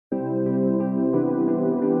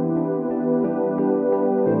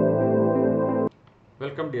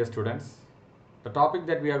Welcome dear students. The topic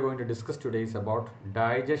that we are going to discuss today is about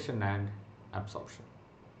digestion and absorption.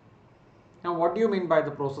 Now what do you mean by the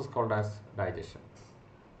process called as digestion?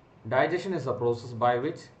 Digestion is a process by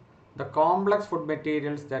which the complex food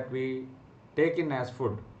materials that we take in as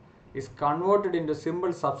food is converted into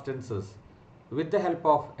simple substances with the help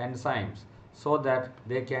of enzymes so that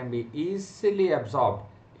they can be easily absorbed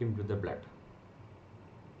into the blood.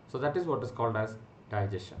 So that is what is called as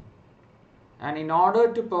digestion. And in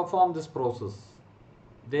order to perform this process,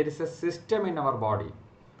 there is a system in our body,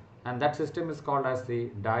 and that system is called as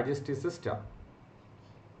the digestive system.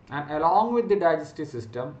 And along with the digestive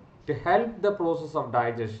system, to help the process of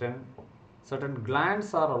digestion, certain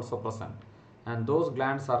glands are also present, and those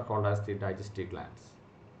glands are called as the digestive glands.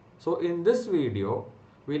 So in this video,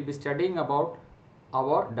 we will be studying about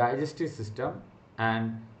our digestive system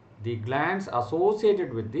and the glands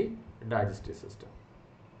associated with the digestive system.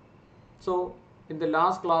 So in the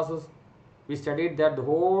last classes, we studied that the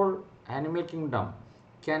whole animal kingdom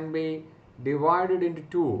can be divided into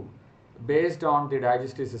two based on the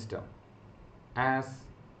digestive system as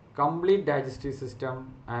complete digestive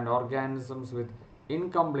system and organisms with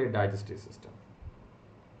incomplete digestive system.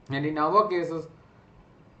 And in our cases,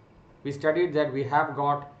 we studied that we have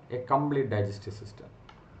got a complete digestive system.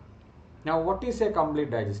 Now what is a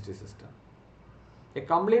complete digestive system? A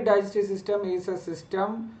complete digestive system is a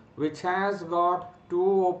system which has got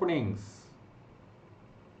two openings.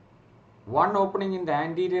 One opening in the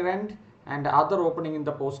anterior end and the other opening in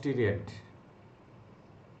the posterior end.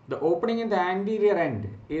 The opening in the anterior end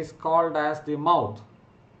is called as the mouth,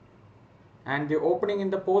 and the opening in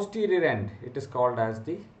the posterior end, it is called as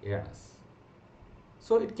the anus.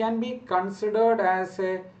 So it can be considered as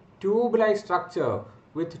a tube-like structure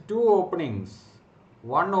with two openings.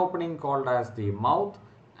 One opening called as the mouth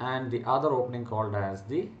and the other opening called as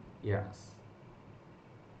the anus.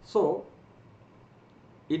 So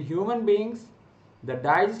in human beings, the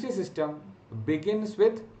digestive system begins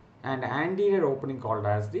with an anterior opening called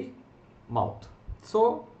as the mouth.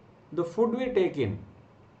 So the food we take in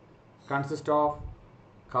consists of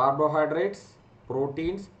carbohydrates,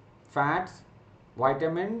 proteins, fats,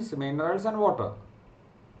 vitamins, minerals and water.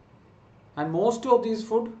 And most of these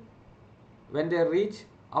food, when they reach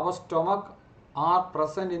our stomach, are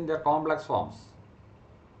present in their complex forms.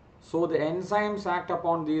 So the enzymes act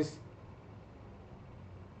upon these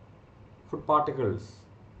food particles,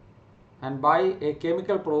 and by a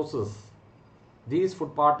chemical process, these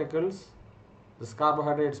food particles, these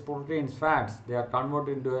carbohydrates, proteins, fats, they are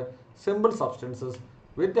converted into simple substances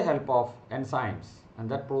with the help of enzymes, and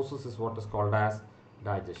that process is what is called as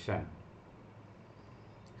digestion.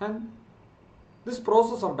 And this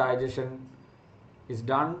process of digestion is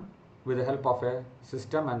done with the help of a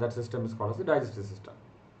system, and that system is called as the digestive system.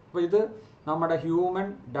 അപ്പോൾ ഇത് നമ്മുടെ human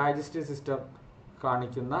digestive system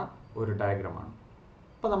കാണിക്കുന്ന ഒരു ഡയഗ്രമാണ്.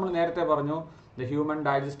 അപ്പോൾ നമ്മൾ നേരത്തെ പറഞ്ഞു the human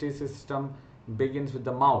digestive system begins with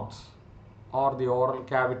the mouth or the oral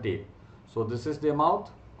cavity. So this is the mouth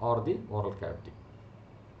or the oral cavity.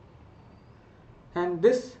 And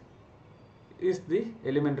this is the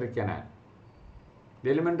alimentary canal.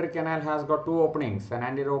 The alimentary canal has got two openings, an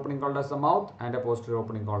anterior opening called as the mouth and a posterior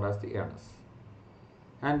opening called as the anus.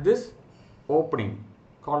 And this opening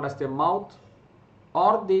called as the mouth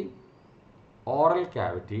or the oral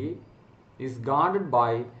cavity is guarded by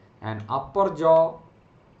an upper jaw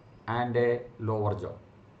and a lower jaw.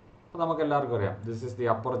 This is the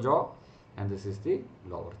upper jaw and this is the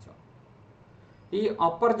lower jaw. This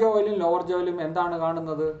upper jaw and lower jaw,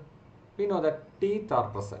 we know that teeth are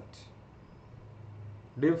present.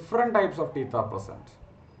 Different types of teeth are present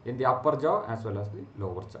in the upper jaw as well as the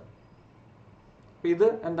lower jaw. This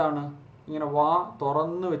is ഇങ്ങനെ വാ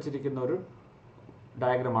തുറന്നു വെച്ചിരിക്കുന്ന ഒരു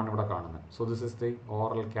ഡയഗ്രമാണ് ഇവിടെ കാണുന്നത്. So this is the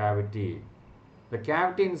oral cavity. The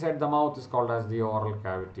cavity inside the mouth is called as the oral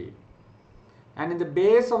cavity. And in the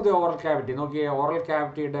base of the oral cavity, നോക്കിയേ oral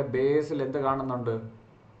cavityയുടെ ബേസിൽ എന്ത് കാണുന്നുണ്ട്?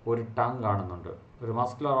 ഒരു tongue കാണുന്നുണ്ട്. ഒരു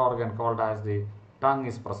muscular organ called as the tongue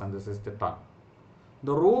is present. This is the tongue.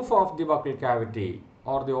 The roof of the buccal cavity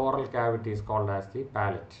or the oral cavity is called as the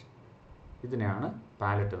palate. ഇതിനെയാണ്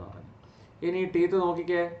palate എന്ന് പറയുന്നത്. ഇനി ടീത്ത്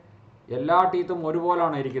നോക്കിക്കേ, എല്ലാ ടീത്തും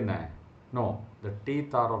ഒരുപോലെയാണ് ഇരിക്കുന്നത്? No, the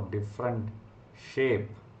teeth are of different shape.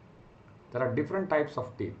 There are different types of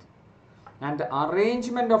teeth, and the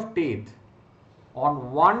arrangement of teeth on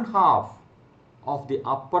one half of the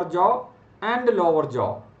upper jaw and the lower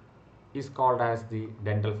jaw is called as the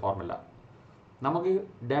dental formula. നമുക്ക്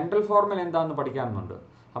dental formula എന്താണെന്ന് പഠിക്കാനുണ്ട്.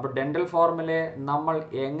 അപ്പോൾ dental formula നമ്മൾ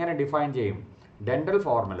എങ്ങനെ define ചെയ്യും? Dental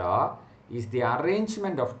formula is the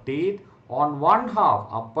arrangement of teeth on one half,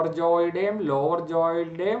 upper jawയുടെയും lower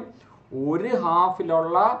jawയുടെയും ഒരു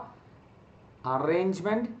ഹാഫിലുള്ള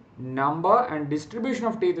arrangement, number and distribution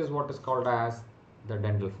of teeth is what is called as the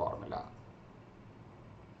dental formula.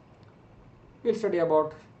 We'll study about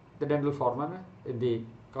the dental formula in the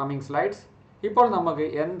coming slides. ഇപ്പോൾ നമുക്ക്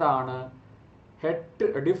എന്താണ്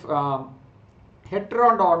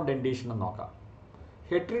ഹെറ്ററോഡോൺ ഡെന്റേഷൻ എന്ന് നോക്കാം.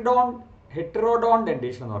 ഹെറ്ററോഡോൺ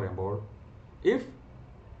ഡെന്റേഷൻ എന്ന് പറയുമ്പോൾ if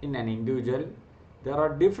in an individual there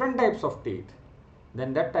are different types of teeth, then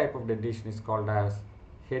that type of dentition is called as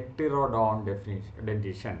heterodon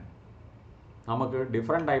dentition. നമുക്ക്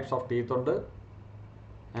different types of teeth ഉണ്ട്,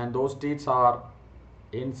 and those teeth are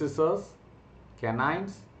incisors,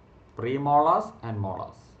 canines, premolars and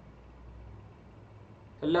molars.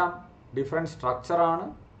 എല്ലാം different സ്ട്രക്ചറാണ്,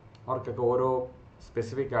 അവർക്കൊക്കെ ഓരോ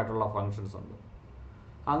specific ആയിട്ടുള്ള functions ഉണ്ട്.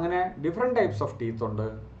 അങ്ങനെ different types of teeth ഉണ്ട്.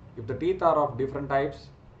 If the teeth R of different types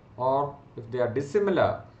or if they are dissimilar,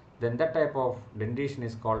 then that type of dentition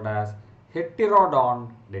is called as heterodon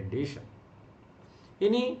dentition.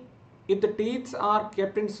 ഇനി if the teeth are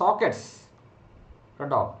kept in sockets,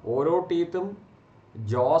 കണ്ടോ, ഓരോ ടീത്തും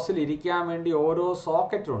ജോസിൽ ഇരിക്കാൻ വേണ്ടി ഓരോ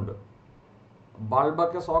സോക്കറ്റുണ്ട്.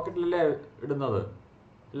 ബൾബൊക്കെ സോക്കറ്റിലല്ലേ ഇടുന്നത്,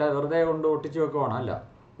 അല്ല വെറുതെ കൊണ്ട് ഒട്ടിച്ച് വെക്കുവാണ്, അല്ല,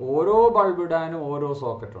 ഓരോ ബൾബ് ഇടാനും ഓരോ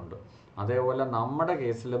സോക്കറ്റുണ്ട്. അതേപോലെ നമ്മുടെ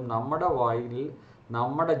കേസിലും നമ്മുടെ വായിൽ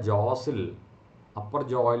നമ്മുടെ ജോസിൽ അപ്പർ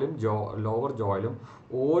ജോയിലും ലോവർ ജോയിലും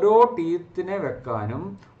ഓരോ ടീത്തിനെ വെക്കാനും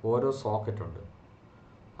ഓരോ സോക്കറ്റ് ഉണ്ട്.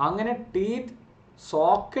 അങ്ങനെ teeth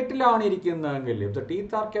സോക്കറ്റിലാണ് ഇരിക്കുന്നതെങ്കിൽ, if the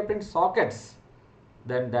teeth are kept in sockets,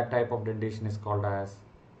 then that type of dentition is called as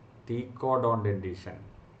thecodon dentition.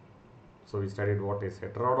 So we studied what is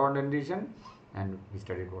heterodon dentition and we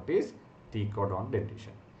studied what is thecodon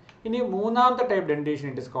dentition. ഇനി മൂന്നാമത്തെ type ഡെന്റേഷൻ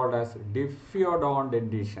it is called as ഡിഫ്യോഡോൺ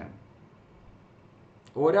ഡെന്റേഷൻ.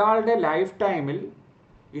 ഒരാളുടെ life ടൈമിൽ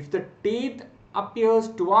if the teeth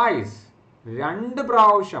appears twice, രണ്ട്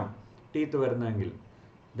പ്രാവശ്യം teeth വരുന്നെങ്കിൽ,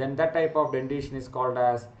 then that type of dentition is called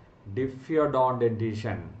as ഡിഫ്യോഡോൺ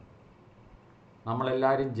ഡെന്റേഷൻ.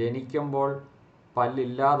 നമ്മളെല്ലാവരും ജനിക്കുമ്പോൾ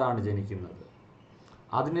പല്ലില്ലാതാണ് ജനിക്കുന്നത്.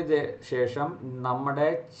 അതിന് ശേഷം നമ്മുടെ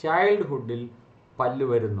ചൈൽഡ്ഹുഡിൽ പല്ല്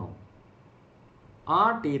വരുന്നു. ആ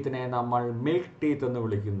ടീത്തിനെ നമ്മൾ മിൽക്ക് ടീത്ത് എന്ന്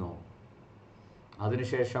വിളിക്കുന്നു.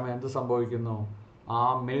 അതിനുശേഷം എന്ത് സംഭവിക്കുന്നു? ആ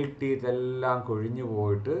മിൽക്ക് ടീത്ത് എല്ലാം കൊഴിഞ്ഞു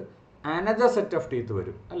പോയിട്ട് അനദർ സെറ്റ് ഓഫ് ടീത്ത്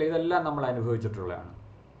വരും, അല്ല, ഇതെല്ലാം നമ്മൾ അനുഭവിച്ചിട്ടുള്ളതാണ്.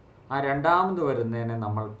 ആ രണ്ടാമത് വരുന്നതിനെ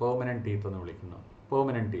നമ്മൾ പെർമനൻറ്റ് ടീത്ത് എന്ന് വിളിക്കുന്നു.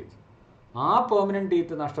 Permanent teeth. ആ പെർമനൻറ്റ്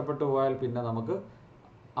ടീത്ത് നഷ്ടപ്പെട്ടു പോയാൽ പിന്നെ നമുക്ക്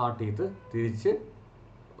ആ ടീത്ത് തിരിച്ച്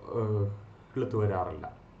കിളുത്ത് വരാറില്ല.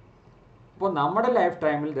 അപ്പോൾ നമ്മുടെ ലൈഫ്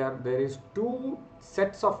ടൈമിൽ there is two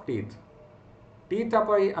sets of teeth. Teeth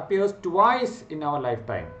appears twice in our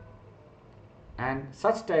lifetime, and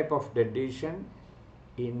such type of dentition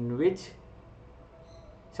in which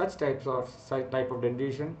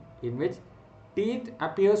teeth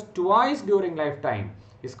appears twice during lifetime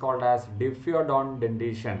is called as ഡിഫ്യോഡോൺ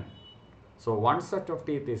dentition. So one set of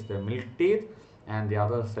teeth is the milk teeth and the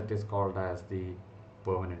other set is called as the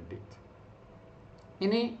permanent teeth.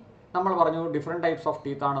 ഇനി നമ്മൾ പറഞ്ഞു different types of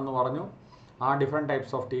teeth ആണെന്ന് പറഞ്ഞു. ആ different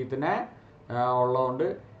types of ടീത്തിനെ ഉള്ളതുകൊണ്ട്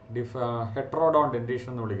heterodont ഡെന്റേഷൻ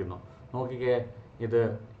എന്ന് വിളിക്കുന്നു. നോക്കിക്കേ, ഇത്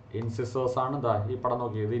ഇൻസിസേഴ്സ് ആണ്. ഈ പടം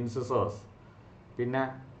നോക്കി, ഇത് ഇൻസിസേഴ്സ്. പിന്നെ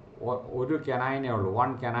ഒരു കെനൈനേ ഉള്ളൂ, വൺ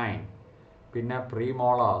കെനൈൻ. പിന്നെ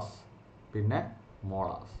പ്രീമോളാസ്, പിന്നെ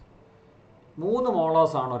മോളാസ്. 3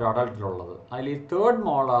 മോളാസാണ് ഒരു അഡൾട്ടിലുള്ളത്. അതിൽ ഈ തേർഡ്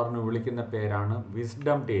മോളാറിന് വിളിക്കുന്ന പേരാണ്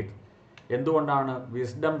വിസ്ഡം ടീത്ത്. എന്തുകൊണ്ടാണ്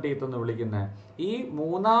വിസ്ഡം ടീത്ത് എന്ന് വിളിക്കുന്നത്? ഈ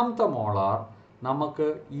മൂന്നാമത്തെ മോളാർ നമുക്ക്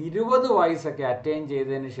 20 വയസ്സൊക്കെ അറ്റൈൻ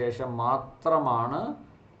ചെയ്തതിന് ശേഷം മാത്രമാണ്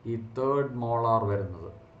ഈ തേർഡ് മോളാർ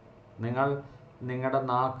വരുന്നത്. നിങ്ങൾ നിങ്ങളുടെ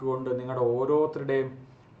നാക്ക് കൊണ്ട് നിങ്ങളുടെ ഓരോരുത്തരുടെയും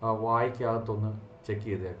വായ്ക്കകത്തൊന്ന് ചെക്ക്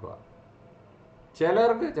ചെയ്തേക്കുക.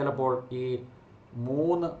 ചിലർക്ക് ചിലപ്പോൾ ഈ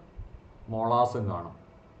 3 മോളാസും കാണും,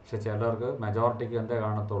 പക്ഷെ ചിലർക്ക് മെജോറിറ്റിക്ക് എന്തേ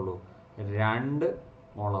കാണത്തുള്ളൂ, 2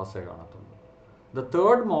 മോളാസേ കാണത്തുള്ളൂ. The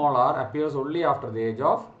third molar appears only after the age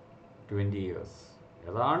of 20 years.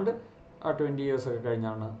 ഏതാണ്ട് 20 years ഒക്കെ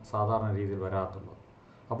കഴിഞ്ഞാണ് സാധാരണ രീതിയിൽ വരാത്തുള്ളത്.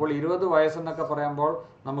 അപ്പോൾ 20 വയസ്സെന്നൊക്കെ പറയുമ്പോൾ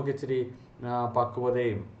നമുക്ക് ഇച്ചിരി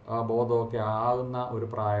പക്വതയും ബോധമൊക്കെ ആകുന്ന ഒരു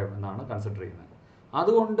പ്രായം എന്നാണ് കൺസിഡർ ചെയ്യുന്നത്.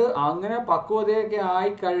 അതുകൊണ്ട് അങ്ങനെ പക്വതയൊക്കെ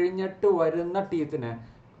ആയി കഴിഞ്ഞിട്ട് വരുന്ന ടീത്തിന്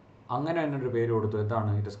അങ്ങനെ തന്നെ ഒരു പേര് കൊടുത്തു.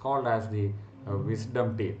 എന്താണ്? It is called as the wisdom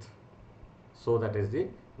teeth. So that is the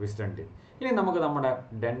wisdom teeth. ഇനി നമുക്ക് നമ്മുടെ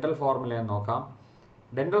ഡെന്റൽ ഫോർമുലയെ നോക്കാം.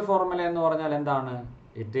 ഡെന്റൽ ഫോർമുല എന്ന് പറഞ്ഞാൽ എന്താണ്?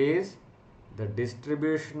 It is the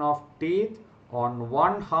distribution of teeth on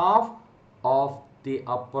one half of the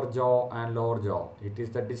upper jaw and lower jaw. It is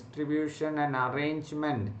the distribution and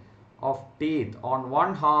arrangement of teeth on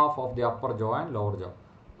one half of the upper jaw and lower jaw.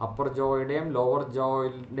 Upper ജോയുടെയും lower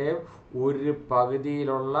ജോയുടെയും ഒരു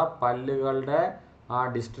പകുതിയിലുള്ള പല്ലുകളുടെ ആ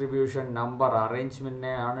distribution, number,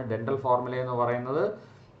 അറേഞ്ച്മെൻറ്റിനെയാണ് dental formula എന്ന് പറയുന്നത്.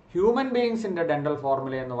 Human ബീയിങ്സിൻ്റെ dental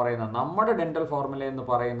formula എന്ന് പറയുന്നത്, നമ്മുടെ dental formula എന്ന്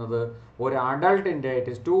പറയുന്നത് ഒരു അഡൾട്ടിൻ്റെ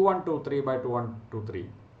it is 2123/2123.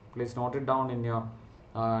 Please note it down in your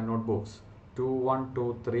notebooks.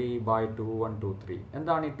 2123/2123.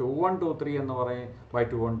 എന്താണ് ഈ 2123 എന്ന് പറയും ബൈ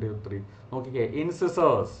 2123? നോക്കിക്കേ,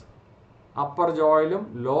 ഇൻസിസേഴ്സ് അപ്പർ ജോയിലും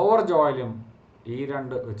ലോവർ ജോയിലും ഈ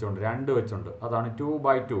രണ്ട് വെച്ചുണ്ട്, അതാണ്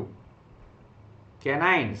 2/2.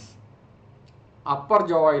 കെനൈൻസ് അപ്പർ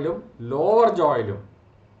ജോയിലും ലോവർ ജോയിലും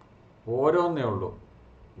ഓരോന്നേ ഉള്ളൂ,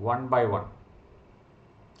 1/1.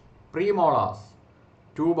 Premolars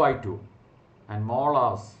 2/2 and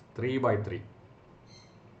molars 3/3.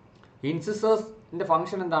 ഇൻസിസേഴ്സിൻ്റെ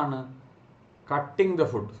ഫങ്ഷൻ എന്താണ്? Cutting the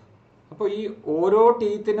food. അപ്പോൾ ഈ ഓരോ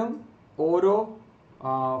ടീത്തിനും ഓരോ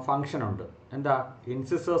ഫങ്ഷൻ ഉണ്ട്. എന്താ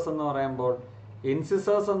ഇൻസിസേഴ്സ് എന്ന് പറയുമ്പോൾ?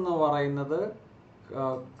 ഇൻസിസേഴ്സ് എന്ന് പറയുന്നത്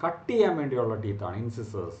കട്ട് ചെയ്യാൻ വേണ്ടിയുള്ള ടീത്താണ്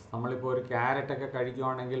ഇൻസിസേഴ്സ്. നമ്മളിപ്പോൾ ഒരു ക്യാരറ്റൊക്കെ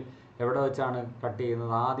കഴിക്കുവാണെങ്കിൽ എവിടെ വെച്ചാണ് കട്ട്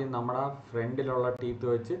ചെയ്യുന്നത്? ആദ്യം നമ്മുടെ ഫ്രണ്ടിലുള്ള ടീത്ത്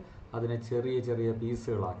വെച്ച് അതിനെ ചെറിയ ചെറിയ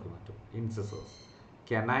പീസുകളാക്കി മാറ്റും, ഇൻസിസേഴ്സ്.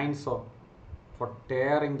 കെനൈൻസോ ഫോർ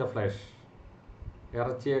ടെയറിങ് ദ ഫ്ലഷ്,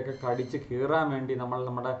 ഇറച്ചിയൊക്കെ കടിച്ച് കീറാൻ വേണ്ടി നമ്മൾ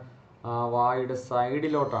നമ്മുടെ വായുടെ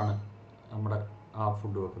സൈഡിലോട്ടാണ് നമ്മുടെ ആ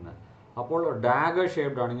ഫുഡ് വെക്കുന്നത്. അപ്പോൾ ഡാഗർ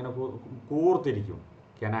ഷേപ്ഡാണ്, ഇങ്ങനെ കൂർത്തിരിക്കും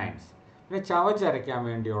കെനൈൻസ്. പിന്നെ ചവച്ചരയ്ക്കാൻ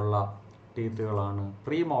വേണ്ടിയുള്ള ടീത്തുകളാണ്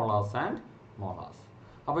പ്രീമോളാസ് ആൻഡ് മോളാസ്.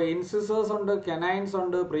 അപ്പോൾ ഇൻസിസേഴ്സ് ഉണ്ട്, കെനൈൻസ്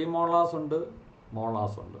ഉണ്ട്, പ്രീമോളാസ് ഉണ്ട്,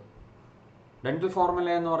 മോളാസ് ഉണ്ട്. ഡെൻ്റൽ ഫോർമുല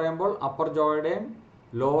എന്ന് പറയുമ്പോൾ അപ്പർ ജോയുടെയും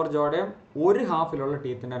ലോവർ ജോയുടെയും ഒരു ഹാഫിലുള്ള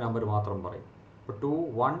ടീത്തിൻ്റെ നമ്പർ മാത്രം പറയും. ഇപ്പോൾ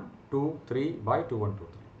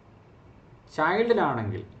 2123/2123.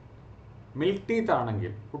 ചൈൽഡിലാണെങ്കിൽ, മിൽക്ക് ടീത്ത്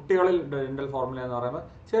ആണെങ്കിൽ, കുട്ടികളിൽ ഡെൻ്റൽ ഫോർമുല എന്ന് പറയുമ്പോൾ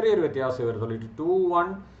ചെറിയൊരു വ്യത്യാസം വരുത്തുള്ളൂ.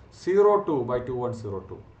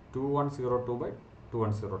 2102/2102.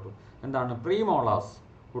 2102/2102. എന്താണ്? പ്രീമോളാസ്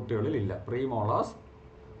കുട്ടികളിൽ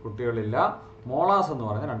ഇല്ല, മോളാസ് എന്ന്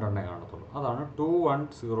പറയുന്നത് രണ്ടെണ്ണേ കാണത്തുള്ളൂ. അതാണ്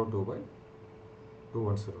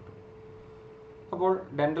 2102/2102. അപ്പോൾ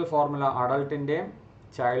ഡെൻ്റൽ ഫോർമുല അഡൾട്ടിൻ്റെയും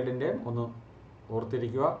ചൈൽഡിൻ്റെയും ഒന്ന്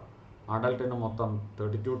ഓർത്തിരിക്കുക. അഡൾട്ടിന് മൊത്തം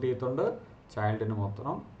 32 ടീത്ത് ഉണ്ട്, ചൈൽഡിന്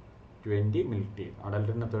മൊത്തം 20 milk teeth.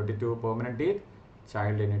 അഡൾട്ടിന് 32 permanent teeth,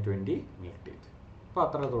 ചൈൽഡിന് 20 milk teeth. അപ്പോൾ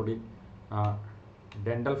അത്രത്തോടെ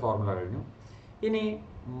ഡെൻ്റൽ ഫോർമുല കഴിഞ്ഞു. ഇനി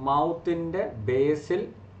മൗത്തിൻ്റെ ബേസിൽ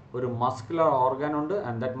ഒരു മസ്കുലർ ഓർഗൻ ഉണ്ട്,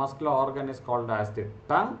 and that muscular organ is called as the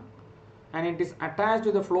tongue, and it is attached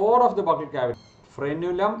to the floor of the buckle cavity.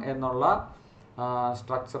 Frenulum എന്നുള്ള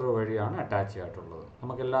structure വഴിയാണ് attach ചെയ്തിട്ടുള്ളത്.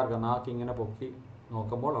 നമുക്കെല്ലാവർക്കും നാക്ക് ഇങ്ങനെ പൊക്കി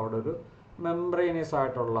നോക്കുമ്പോൾ അവിടെ ഒരു മെംബ്രേനിയസ്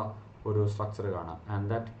ആയിട്ടുള്ള ഒരു സ്ട്രക്ചർ കാണാം, and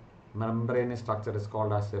that membranous structure is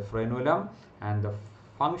called as A frenulum, and the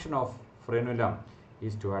function of frenulum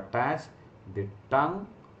is to attach the tongue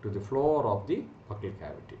to the floor of the buccal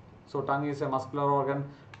cavity. So tongue is a muscular organ.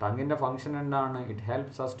 Tongue in the function എന്താണ്? It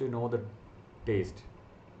helps us to know the taste.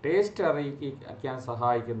 Taste അറിയിക്കാൻ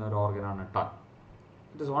സഹായിക്കുന്ന ഒരു ഓർഗനാണ് tongue.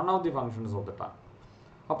 It is one of the functions of the tongue.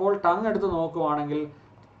 അപ്പോൾ tongue എടുത്ത് നോക്കുവാണെങ്കിൽ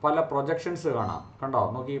പല projections കാണാം. കണ്ടോ?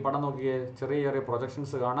 നോക്കി, പടം നോക്കിയേ, ചെറിയ ചെറിയ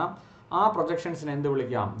പ്രൊജക്ഷൻസ് കാണാം. ആ പ്രൊജക്ഷൻസിനെ എന്ത്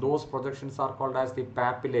വിളിക്കാം? Those projections are called as the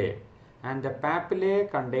പാപ്പിലേ, and the പാപ്പിലേ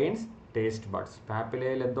contains taste buds.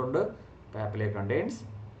 പാപ്പിലയിൽ എന്തുണ്ട്? Papillae contains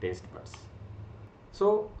taste buds. So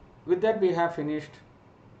with that we have finished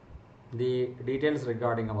the details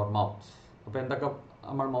regarding our mouth. അപ്പോൾ എന്തൊക്കെ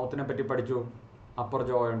നമ്മൾ മൗത്തിനെ പറ്റി പഠിച്ചു? അപ്പർ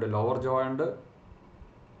ജോ ഉണ്ട്, ലോവർ ജോ ഉണ്ട്.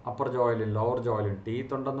 അപ്പർ ജോയിലും ലോവർ ജോയിലും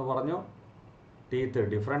ടീത്ത് ഉണ്ടെന്ന് പറഞ്ഞു. ടീത്ത്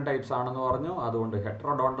ഡിഫറെൻറ്റ് ടൈപ്സ് ആണെന്ന് പറഞ്ഞു, അതുകൊണ്ട്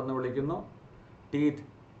ഹെട്രോഡോണ്ട് എന്ന് വിളിക്കുന്നു. ടീത്ത്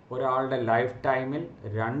ഒരാളുടെ ലൈഫ് ടൈമിൽ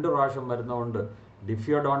 2 പ്രാവശ്യം വരുന്നതുകൊണ്ട്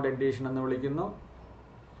ഡിഫിയോഡോണ്ട് ഡെൻറ്റേഷൻ എന്ന് വിളിക്കുന്നു.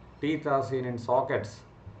 Teeth are seen in sockets,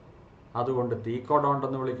 അതുകൊണ്ട് തീക്കോഡോണ്ട്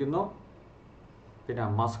എന്ന് വിളിക്കുന്നു. പിന്നെ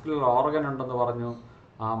മസ്കുലർ ഓർഗൻ ഉണ്ടെന്ന് പറഞ്ഞു,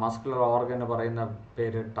 ആ മസ്കുലർ ഓർഗന് പറയുന്ന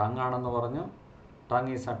പേര് ടങ് ആണെന്ന് പറഞ്ഞു. Tongue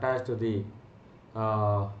is attached to the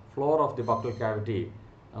floor of the buckle cavity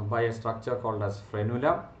by A structure called as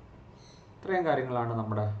frenulum. ഇത്രയും കാര്യങ്ങളാണ്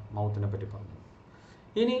നമ്മുടെ മൗത്തിനെ പറ്റി പറഞ്ഞത്.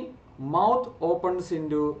 ഇനി mouth opens in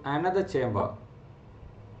to another chamber,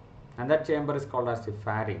 and that chamber is called as the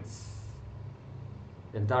pharynx.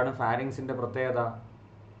 എന്താണ് ഫാരിങ്സിൻ്റെ പ്രത്യേകത?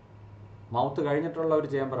 മൗത്ത് കഴിഞ്ഞിട്ടുള്ള ഒരു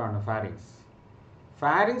ചേംബറാണ് ഫാരിങ്സ്.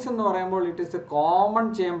 ഫാരിങ്സ് എന്ന് പറയുമ്പോൾ it is A common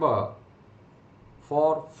chamber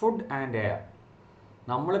for food and air.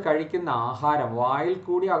 നമ്മൾ കഴിക്കുന്ന ആഹാരം, വായിൽ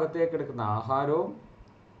കൂടി അകത്തേക്ക് എടുക്കുന്ന ആഹാരവും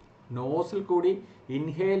നോസിൽ കൂടി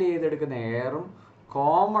ഇൻഹേൽ ചെയ്തെടുക്കുന്ന എയറും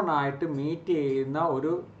കോമൺ ആയിട്ട് മീറ്റ് ചെയ്യുന്ന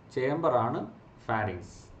ഒരു ചേംബറാണ്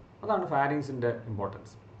ഫാരിങ്സ്. അതാണ് ഫാരിങ്സിൻ്റെ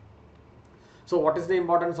importance. So what is the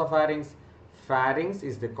importance of pharynx? Pharynx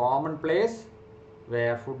is the common place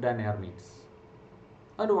where food and air meets.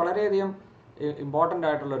 അത് വളരെയധികം ഇമ്പോർട്ടൻ്റ്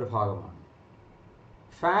ആയിട്ടുള്ളൊരു ഭാഗമാണ്.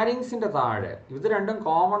 ഫാരിങ്സിൻ്റെ താഴെ ഇത് രണ്ടും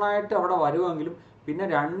കോമൺ ആയിട്ട് അവിടെ വരുമെങ്കിലും പിന്നെ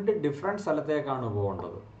രണ്ട് ഡിഫറെൻറ്റ് സ്ഥലത്തേക്കാണ്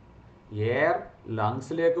പോകേണ്ടത്. എയർ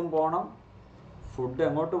ലങ്സിലേക്കും പോകണം, ഫുഡ്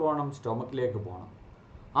എങ്ങോട്ട് പോകണം, സ്റ്റൊമക്കിലേക്ക് പോകണം.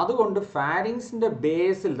 അതുകൊണ്ട് ഫാരിങ്സിൻ്റെ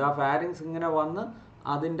ബേസിൽ ഫാരിങ്സ് ഇങ്ങനെ വന്ന്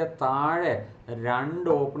അതിൻ്റെ താഴെ രണ്ട്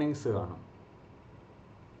ഓപ്പണിങ്സ് കാണും.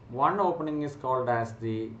 One opening is called as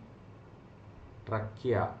the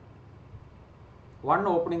trachea, one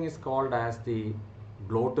opening is called as the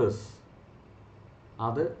glottis.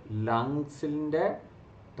 അത് ലങ്സിൻ്റെ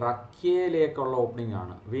ട്രക്കിയയിലേക്കുള്ള ഓപ്പണിംഗ്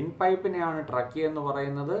ആണ്. വിൻ പൈപ്പിനെയാണ് ട്രക്കിയ എന്ന്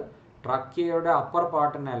പറയുന്നത്. ട്രക്കിയയുടെ അപ്പർ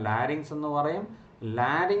പാർട്ടിനെ ലാരിങ്സ് എന്ന് പറയും.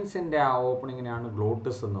 ലാരിങ്സിൻ്റെ ആ ഓപ്പണിങ്ങിനെയാണ്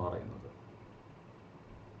ഗ്ലോട്ടിസ് എന്ന് പറയുന്നത്.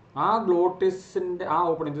 ആ ഗ്ലോട്ടിസിൻ്റെ ആ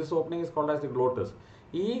opening, this opening is called as the glottis.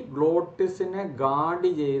 ഈ ഗ്ലോട്ടിസിനെ ഗാർഡ്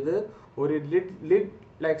ചെയ്ത് ഒരു ലിഡ്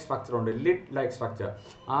ലൈക്ക് സ്ട്രക്ചർ ഉണ്ട്, ലിഡ് ലൈക്ക് സ്ട്രക്ചർ.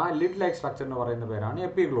 ആ ലിഡ് ലൈക്ക് സ്ട്രക്ചർ എന്ന് പറയുന്ന പേരാണ്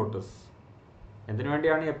എപ്പിഗ്ലോട്ടിസ്. എന്തിനു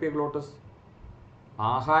വേണ്ടിയാണ് എപ്പിഗ്ലോട്ടിസ്?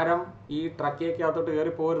 ആഹാരം ഈ ട്രക്കിയക്കകത്തോട്ട്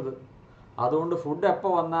കയറി പോരുത്. അതുകൊണ്ട് ഫുഡ്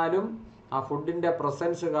എപ്പോൾ വന്നാലും ആ ഫുഡിൻ്റെ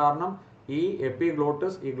പ്രസൻസ് കാരണം ഈ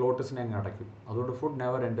എപ്പിഗ്ലോട്ടിസ് ഈ ഗ്ലോട്ടിസിനെ അങ്ങ് അടയ്ക്കും. അതുകൊണ്ട് food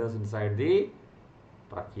never enters inside the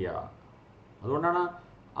trachea. അതുകൊണ്ടാണ്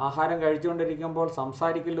ആഹാരം കഴിച്ചുകൊണ്ടിരിക്കുമ്പോൾ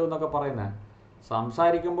സംസാരിക്കില്ലോ എന്നൊക്കെ പറയുന്നത്.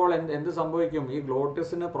 സംസാരിക്കുമ്പോൾ എന്ത് സംഭവിക്കും? ഈ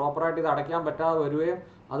ഗ്ലോട്ടിസിന് പ്രോപ്പറായിട്ട് ഇത് അടയ്ക്കാൻ പറ്റാതെ വരികയും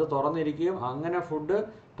അത് തുറന്നിരിക്കുകയും അങ്ങനെ ഫുഡ്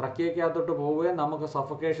ട്രക്കിയക്കകത്തോട്ട് പോവുകയും നമുക്ക്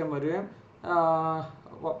സഫക്കേഷൻ വരികയും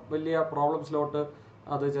വലിയ പ്രോബ്ലംസിലോട്ട്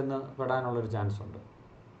അത് ചെന്ന് പെടാനുള്ളൊരു ചാൻസ് ഉണ്ട്.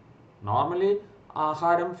 നോർമലി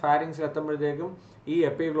ആഹാരം ഫാരിങ്സിൽ എത്തുമ്പോഴത്തേക്കും ഈ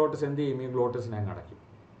എപ്പിഗ്ലോട്ടിസ് എന്ത് ചെയ്യും? ഈ ഗ്ലോട്ടിസിനെ അങ്ങ് അടയ്ക്കും.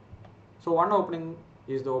 So one opening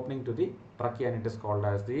is the opening to the trachea and it is called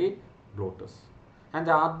as the glottis. And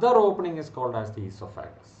the other opening is called as the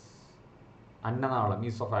oesophagus. അന്നനാളം,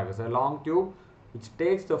 oesophagus, A long tube which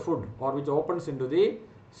takes the food or which opens into the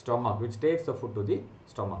stomach, which takes the food to the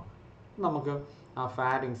stomach. നമുക്ക് ആ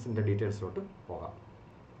ഫാരിങ്സിൻ്റെ ഡീറ്റെയിൽസിലോട്ട് പോകാം.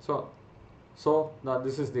 So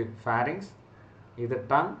this is the pharynx. ഇത്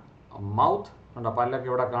tongue, mouth ഉണ്ട്, പല്ലൊക്കെ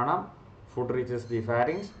ഇവിടെ കാണാം. Food reaches the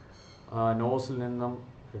pharynx. Nozzle നിന്നും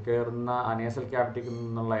കയറുന്ന ആ നേസൽ ക്യാവിറ്റിയിൽ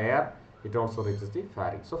നിന്നുള്ള air, it also reaches the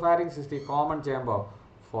pharynx. So pharynx is the common chamber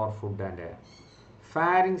for food and air.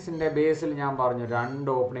 ഫാരിങ്സിൻ്റെ ബേസിൽ ഞാൻ പറഞ്ഞു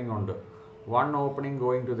രണ്ട് ഓപ്പണിംഗ് ഉണ്ട്. One opening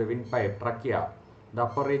going to the windpipe, trachea. The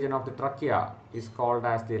upper region of the trachea is called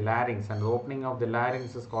as the larynx, and the opening of the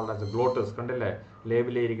larynx is called as the glottis. കണ്ടില്ലേ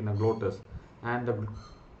ലേബിലിരിക്കുന്ന glottis. And the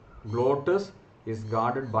glottis is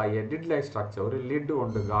guarded by a lid-like structure. ഒരു lid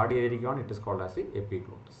കൊണ്ട് guard ചെയ്തിരിക്കുകയാണ്. It is called as the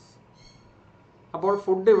epiglottis. അപ്പോൾ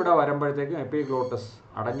food ഇവിടെ വരുമ്പോഴത്തേക്കും epiglottis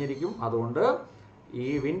അടഞ്ഞിരിക്കും. അതുകൊണ്ട് ഈ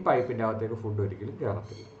win പൈപ്പിൻ്റെ അകത്തേക്ക് ഫുഡ് ഒരിക്കലും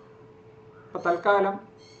കയറത്തില്ല. അപ്പോൾ തൽക്കാലം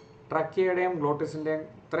ട്രക്കിയയുടെയും ഗ്ലോട്ടിസിൻ്റെയും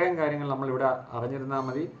ഇത്രയും കാര്യങ്ങൾ നമ്മളിവിടെ അറിഞ്ഞിരുന്നാൽ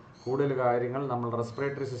മതി. കൂടുതൽ കാര്യങ്ങൾ നമ്മൾ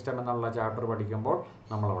റെസ്പിറേറ്ററി സിസ്റ്റം എന്നുള്ള ചാപ്റ്റർ പഠിക്കുമ്പോൾ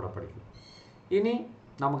നമ്മളവിടെ പഠിക്കും. ഇനി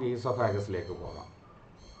നമുക്ക് ഈസോഫാഗസിലേക്ക് പോകാം.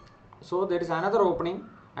 So there is another opening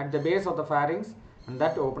at the base of the pharynx and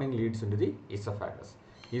that opening Leeds in to the oesophagus.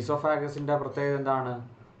 ഈസോഫാഗസിൻ്റെ പ്രത്യേകത എന്താണ്?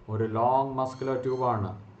 ഒരു long muscular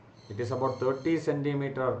ട്യൂബാണ്. It is about 30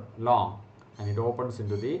 centimeter long and it opens in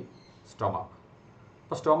to the stomach.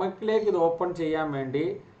 അപ്പോൾ സ്റ്റൊമക്കിലേക്ക് ഇത് open ചെയ്യാൻ വേണ്ടി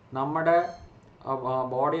നമ്മുടെ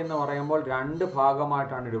body എന്ന് പറയുമ്പോൾ രണ്ട്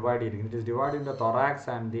ഭാഗമായിട്ടാണ് ഡിവൈഡ് ചെയ്തിരിക്കുന്നത്. It is divide in the thorax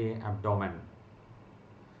and the abdomen.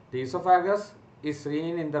 The oesophagus is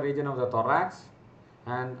seen in the region of the thorax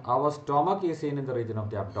and our stomach is seen in the region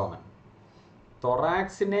of the abdomen.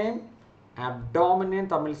 തൊറാക്സിനെയും അബ്ഡോമനെയും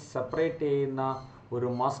തമ്മിൽ separate ചെയ്യുന്ന ഒരു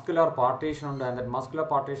muscular partition ഉണ്ട്. And that muscular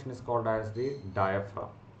partition is called as the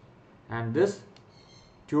diaphragm. And this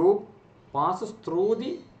tube passes through the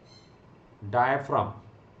diaphragm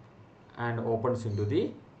and opens into the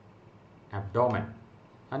abdomen.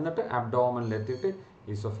 എന്നിട്ട് അബ്ഡോമനിലെത്തിയിട്ട്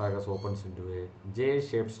oesophagus opens in to A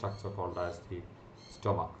J-shaped structure called as the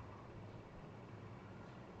stomach.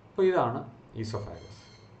 അപ്പോൾ ഇതാണ് oesophagus.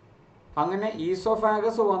 അങ്ങനെ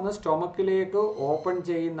oesophagus വന്ന് സ്റ്റൊമക്കിലേക്ക് open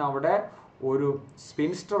ചെയ്യുന്ന അവിടെ ഒരു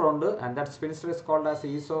spinster ഉണ്ട്. And that spinster is called as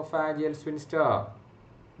oesophageal spinster.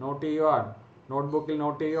 Not ചെയ്യുക, നോട്ട്ബുക്കിൽ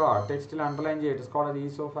നോട്ട് ചെയ്യുക, ടെക്സ്റ്റിൽ അണ്ടർലൈൻ ചെയ്യുക. It is called as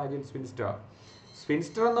oesophageal spinster.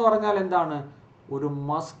 Spinster എന്ന് പറഞ്ഞാൽ എന്താണ്? ഒരു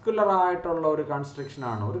മസ്കുലർ ആയിട്ടുള്ള ഒരു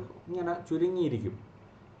കൺസ്ട്രക്ഷനാണ്. ഒരു ഇങ്ങനെ ചുരുങ്ങിയിരിക്കും.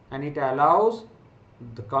 And it allows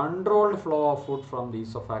the controlled flow of food from the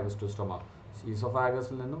oesophagus to stomach.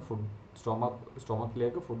 ഈസോഫാഗസിൽ നിന്നും ഫുഡ്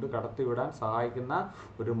സ്റ്റൊമക്കിലേക്ക് ഫുഡ് കടത്തിവിടാൻ സഹായിക്കുന്ന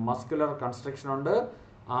ഒരു മസ്കുലർ കൺസ്ട്രക്ഷൻ ഉണ്ട്.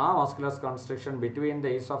 ആ muscular construction between the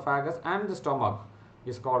oesophagus and the stomach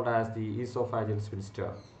is called as the oesophageal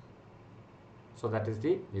spinster. So that is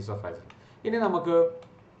the oesophageal. ഇനി നമുക്ക്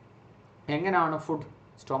എങ്ങനെയാണ് food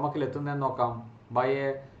സ്റ്റൊമക്കിൽ എത്തുന്നതെന്ന് നോക്കാം. By A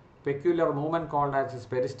peculiar movement called as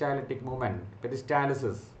പെരിസ്റ്റാലിറ്റിക് movement,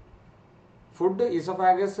 പെരിസ്റ്റാലിസിസ്. Food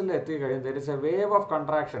ഈസോഫാഗസിൽ എത്തിക്കഴിഞ്ഞാൽ there is A wave of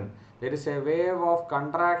contraction There is a wave of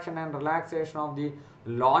contraction and relaxation of the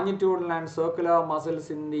longitudinal and circular muscles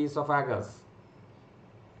in the esophagus.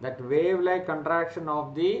 That wave-like contraction of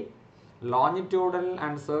the longitudinal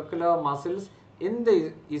and circular muscles in the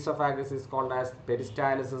esophagus is called as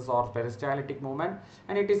peristalsis or peristaltic movement,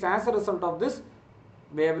 and it is as a result of this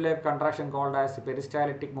wave-like contraction called as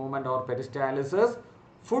peristaltic movement or peristalsis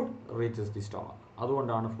food reaches the stomach.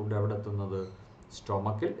 അതുകൊണ്ടാണ് food എവിടെ എത്തുന്നത്?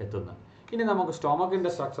 സ്റ്റൊമക്കിൽ എത്തുന്നത്. ഇനി നമുക്ക് സ്റ്റൊമക്കിൻ്റെ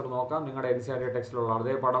structure നോക്കാം. നിങ്ങളുടെ NCERT ടെക്സ്റ്റിലുള്ള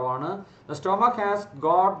അതേ പടമാണ്. The stomach has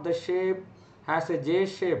got the shape, has a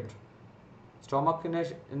J-shaped. സ്റ്റൊമക്കിന്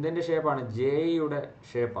എന്തിൻ്റെ ഷേപ്പാണ്? ജെയുടെ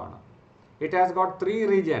ഷേപ്പാണ്. It has got 3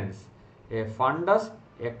 regions, a fundus,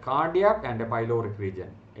 a cardiac and a pyloric region.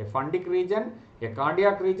 A fundic region, a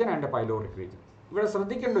cardiac region and a pyloric region. ഇവിടെ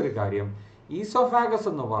ശ്രദ്ധിക്കേണ്ട ഒരു കാര്യം, oesophagus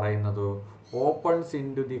എന്ന് പറയുന്നത് opens in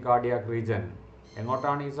to the cardiac region.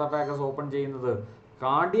 എങ്ങോട്ടാണ് ഈസോഫാഗസ് ഓപ്പൺ ചെയ്യുന്നത്?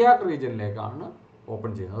 Cardiac റീജനിലേക്കാണ് open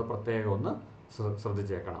ചെയ്യുന്നത്. പ്രത്യേകം ഒന്ന്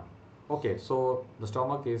ശ്രദ്ധിച്ചേക്കണം. Okay, so the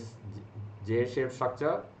stomach is J-shaped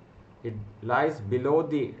structure. It lies below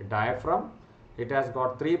the diaphragm. It has got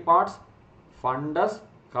 3 parts, fundus,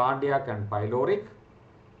 cardiac and pyloric,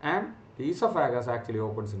 and the esophagus actually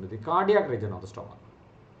opens into the cardiac region of the stomach.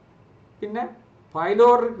 പിന്നെ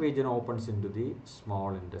pyloric region opens into the small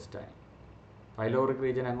intestine. Pyloric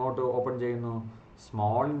region എങ്ങോട്ട് open ചെയ്യുന്നു?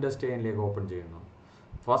 Small ഇൻറ്റസ്റ്റൈനിലേക്ക് open ചെയ്യുന്നു.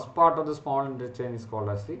 First part of the small intestine is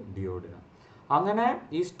called as the duodenum. അങ്ങനെ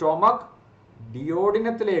ഈ stomach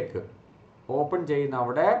ഡിയോഡിനത്തിലേക്ക് open ചെയ്യുന്ന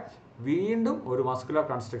അവിടെ വീണ്ടും ഒരു മസ്കുലർ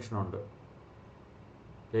കൺസ്ട്രിക്ഷൻ ഉണ്ട്.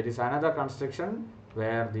 There is another constriction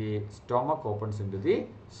where the stomach opens into the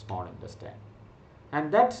small intestine, and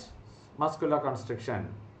that muscular constriction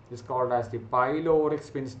is called as the pyloric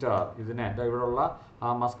sphincter. ഇതിനെ ഇവിടെയുള്ള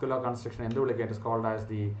ആ മസ്കുലർ കൺസ്ട്രിക്ഷൻ എന്ത് വിളിക്കുക? It is called as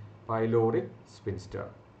the pyloric spinster.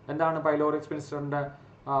 എന്താണ് pyloric സ്പിൻസ്റ്ററിൻ്റെ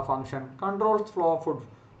function? Controls flow of food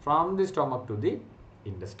from the stomach to the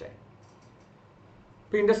intestine.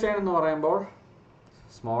 ഇപ്പോൾ intestine എന്ന് പറയുമ്പോൾ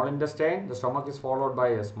small intestine, the stomach is followed by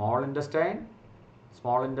A small intestine.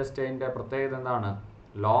 Small ഇൻറ്റസ്റ്റൈൻ്റെ പ്രത്യേകത എന്താണ്?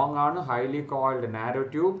 Long ആണ്, highly coiled narrow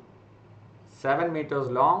tube, 7 meters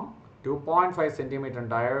long, 2.5 centimeter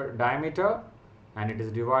diameter, and it is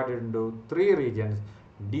divided into 3 regions,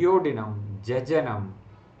 duodenum, jejunum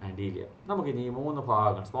and ileum. നമുക്കിനി ഈ 3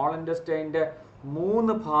 ഭാഗങ്ങൾ, small ഇൻറ്റസ്റ്റൈൻ്റെ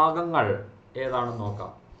 3 ഭാഗങ്ങൾ ഏതാണെന്ന്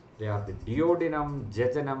നോക്കാം. They are the duodenum,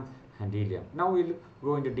 jejunum and ileum. Now we will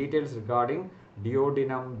go into details regarding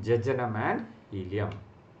duodenum, jejunum and ileum.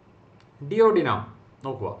 Duodenum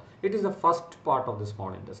നോക്കുക, it is the first part of the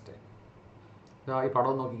small intestine. ഈ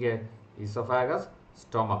പടം നോക്കിക്കേ, esophagus,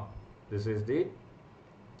 stomach. This is the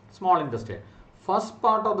small intestine. First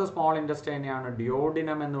part of the small intestine ആണ്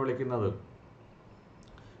duodenum എന്ന് വിളിക്കുന്നത്.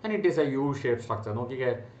 And it is a U-shaped structure.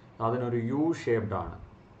 നോക്കിക്കേ, അതിനൊരു U-shaped ആണ്.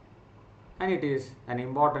 And it is an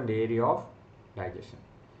important area of digestion.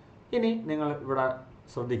 ഇനി നിങ്ങൾ ഇവിടെ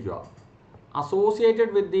ശ്രദ്ധിക്കുക, associated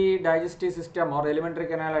with the digestive system or alimentary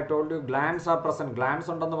canal, I told you glands are present. Glands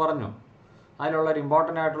ഉണ്ടെന്ന് പറഞ്ഞു. അതിലുള്ളൊരു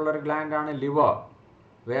ഇമ്പോർട്ടൻ്റ് ആയിട്ടുള്ളൊരു ഗ്ലാൻഡ് ആണ് ലിവർ.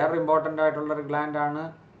 വേറൊരു ഇമ്പോർട്ടൻ്റ് ആയിട്ടുള്ളൊരു ഗ്ലാൻഡ് ആണ്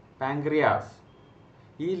പാൻക്രിയാസ്.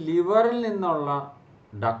 ഈ ലിവറിൽ നിന്നുള്ള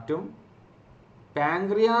ഡക്റ്റും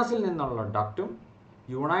പാൻക്രിയാസിൽ നിന്നുള്ള ഡക്റ്റും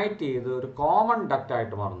യുണൈറ്റ് ചെയ്ത് ഒരു കോമൺ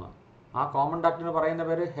ഡക്റ്റായിട്ട് മാറുന്നു. ആ കോമൺ ഡക്റ്റിന് പറയുന്ന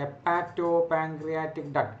പേര് hepato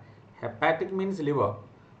pancreatic duct. Hepatic means liver.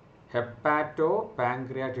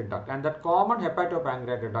 Hepato-pancreatic duct, and that common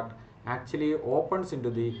hepato-pancreatic duct actually opens into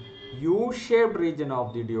the U-shaped region of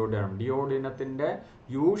the duodenum. Duodenumത്തിന്റെ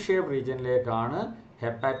U-shaped regionിലേക്കാണ്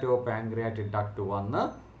hepato-pancreatic duct വന്ന്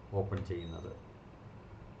ഓപ്പൺ ചെയ്യുന്നത്.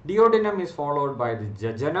 Duodenum is followed by the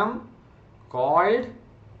jejunum, coiled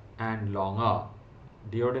and longer.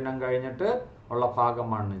 Duodenum കഴിഞ്ഞിട്ട് ഉള്ള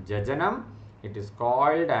ഭാഗമാണ് jejunum. It is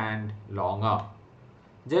coiled and longer.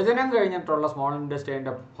 ജജനം കഴിഞ്ഞിട്ടുള്ള small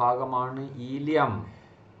ഇൻറ്റസ്റ്റൈൻ്റെ ഭാഗമാണ് ഈലിയം.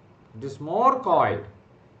 It is more coiled.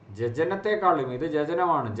 ജജനത്തെക്കാളും, ഇത്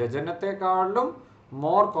ജജനമാണ്, ജജനത്തെക്കാളും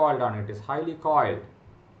more coiled ആണ്. It is highly coiled.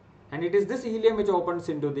 And it is this ഈലിയം which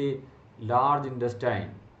opens in to the large intestine.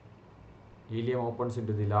 ഈലിയം opens in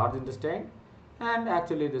to the large intestine, and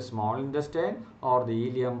actually the small intestine or the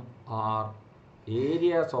ഈലിയം R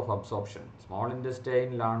areas of absorption. Small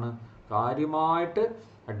ഇൻറ്റസ്റ്റൈനിലാണ് കാര്യമായിട്ട്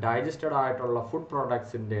digested ആയിട്ടുള്ള food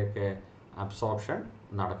പ്രോഡക്ട്സിൻ്റെയൊക്കെ absorption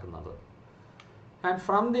നടക്കുന്നത്. And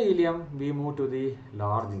from the ileum we move to the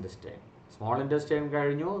large intestine. Small intestine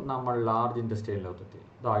കഴിഞ്ഞു, നമ്മൾ large ഇൻറ്റസ്റ്റൈനിലോട്ടെത്തി.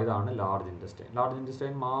 ഇതാണ് large intestine. Large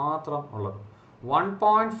intestine മാത്രം ഉള്ളത്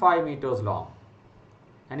 1.5 meters long,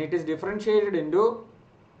 and it is differentiated into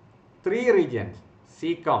 3 regions.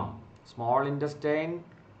 Cecum, small intestine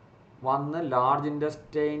വന്ന് large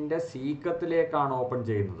ഇൻറ്റസ്റ്റൈൻ്റെ സീക്കത്തിലേക്കാണ് open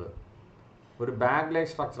ചെയ്യുന്നത്. ഒരു bag like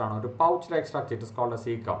സ്ട്രക്ചറാണ്, ഒരു pouch like structure. It is called A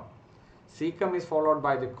caecum. Cecum is followed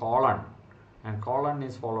by the colon, and colon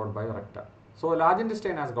is followed by rectum. So large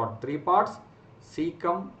intestine has got three parts: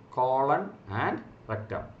 cecum, colon, and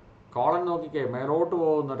rectum. Colon നോക്കിക്കേ, മേലോട്ട്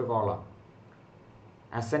പോകുന്നൊരു colon,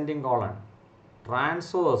 ascending colon,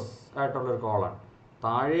 transverse ആയിട്ടുള്ളൊരു colon,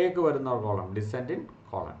 താഴേക്ക് വരുന്ന ഒരു colon, descending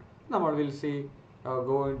colon. നമ്മൾ will see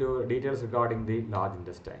go into details regarding the large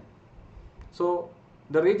intestine. So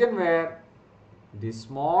the region where the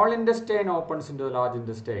small intestine opens into the large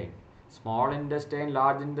intestine, small intestine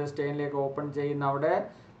large intestine like open ചെയ്യുന്ന അവിടെ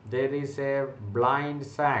there is a blind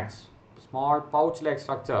sacs, small pouch like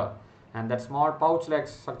structure, and that small pouch like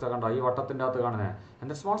structure കണ്ടോ ഈ വട്ടത്തിൻ്റെ അകത്ത് കാണുന്നത്, and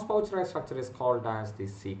the small pouch like structure is called as the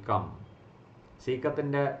cecum.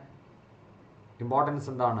 സീക്കത്തിൻ്റെ importance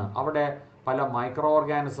എന്താണ്? അവിടെ പല micro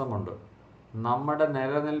organism ഉണ്ട്. നമ്മുടെ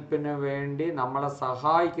നിലനിൽപ്പിന് വേണ്ടി നമ്മളെ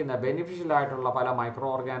സഹായിക്കുന്ന ബെനിഫിഷ്യൽ ആയിട്ടുള്ള പല മൈക്രോ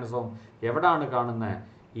ഓർഗാനിസവും എവിടാണ് കാണുന്നത്?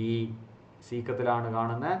 ഈ സീക്കത്തിലാണ്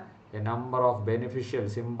കാണുന്നത്. A number of beneficial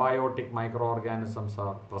symbiotic micro organisms are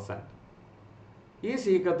present. ഈ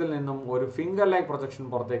സീക്കത്തിൽ നിന്നും ഒരു ഫിംഗർ ലൈക്ക് പ്രൊജക്ഷൻ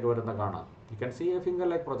പുറത്തേക്ക് വരുന്ന കാണാം. You can see A finger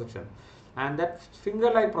like projection, and that finger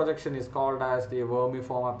like projection is called as the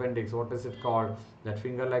vermiform appendix. What is it called? That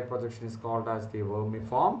finger like projection is called as the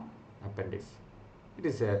vermiform appendix. It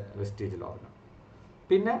is a vestigial organ.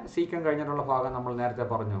 പിന്നെ caecum കഴിഞ്ഞിട്ടുള്ള ഭാഗം നമ്മൾ നേരത്തെ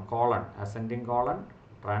പറഞ്ഞു, colon, ascending colon,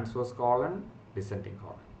 transverse colon, descending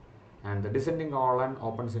colon, and the descending colon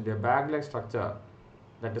opens into a bag like structure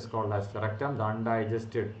that is called as the rectum. The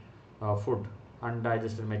undigested food,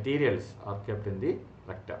 undigested materials are kept in the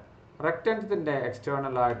rectum. റെക്റ്റത്തിൻ്റെ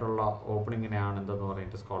external ആയിട്ടുള്ള ഓപ്പണിങ്ങിനെയാണ് എന്തെന്ന് പറയുന്നത്?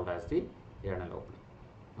 It is called as the ഏണൽ opening.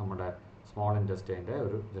 നമ്മുടെ small ഇൻറ്റസ്റ്റൈൻ്റെ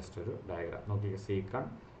ഒരു just ഒരു diagram നോക്കിക്കുക. സീക്കൺ,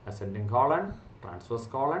 ascending colon, transverse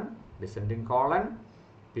colon, descending colon,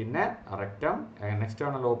 പിന്നെ rectum.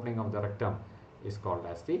 External opening of the rectum is called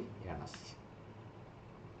as the earnest.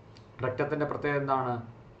 റെക്റ്റത്തിൻ്റെ പ്രത്യേകത എന്താണ്?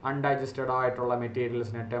 Undigested ആയിട്ടുള്ള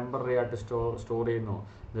മെറ്റീരിയൽസിനെ ടെമ്പററി ആയിട്ട് സ്റ്റോർ ചെയ്യുന്നു.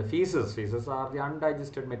 The ഫീസസ് are the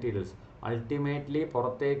undigested materials. Ultimately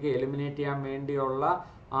പുറത്തേക്ക് എലിമിനേറ്റ് ചെയ്യാൻ വേണ്ടിയുള്ള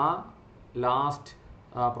ആ ലാസ്റ്റ്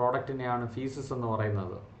പ്രോഡക്റ്റിനെയാണ് ഫീസസ് എന്ന്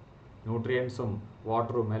പറയുന്നത്. ന്യൂട്രിയൻസും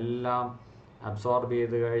വാട്ടറും എല്ലാം അബ്സോർബ്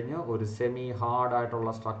ചെയ്ത് കഴിഞ്ഞ് ഒരു സെമി ഹാർഡ്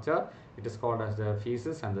ആയിട്ടുള്ള structure, it is called as the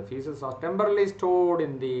ഫീസസ്, and the ഫീസസ് R temporally stored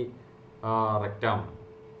in the rectum.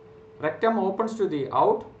 Rectum opens to the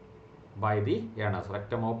out by the anus.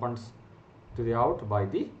 Rectum opens to the out by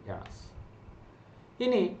the anus.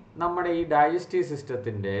 ഇനി നമ്മുടെ ഈ digestive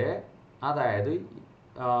സിസ്റ്റത്തിൻ്റെ, അതായത്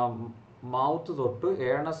mouth തൊട്ട്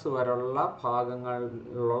earnest വരെയുള്ള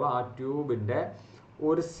ഭാഗങ്ങളിലുള്ള ആ ട്യൂബിൻ്റെ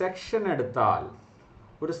ഒരു സെക്ഷൻ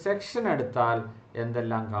എടുത്താൽ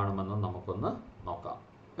എന്തെല്ലാം കാണുമെന്ന് നമുക്കൊന്ന് നോക്കാം.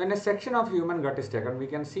 When a section of human gut is taken, we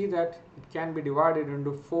can see that it can be divided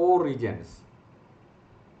into 4 regions.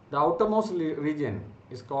 The outermost region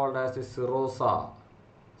is called as the serosa.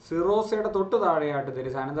 Serosയുടെ തൊട്ട് താഴെയായിട്ട് there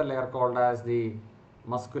is another layer called as the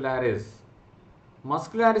muscularis.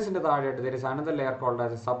 Muscularisന്റെ താഴെയായിട്ട് there is another layer called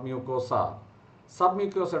as the submucosa.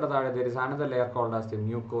 Submucosയുടെ താഴെ there is another layer called as the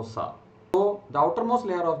mucosa. So the outermost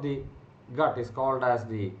layer of the gut is called as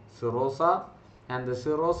the serosa, and the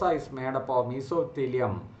serosa is made up of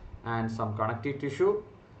mesothelium and some connective tissue.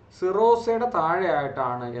 സെറോസയുടെ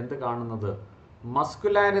താഴെയായിട്ടാണ് എന്ത് കാണുന്നത്?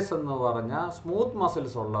 Muscularis എന്ന് പറഞ്ഞ smooth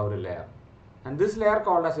muscles ഉള്ള ഒരു layer. And this layer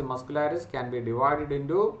called as A muscularis can be divided in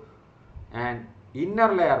to an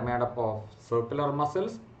inner layer made up of circular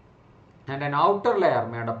muscles and an outer layer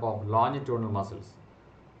made up of longitudinal muscles.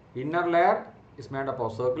 Inner layer is made up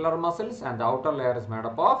of circular muscles and the outer layer is made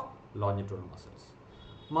up of longitudinal muscles.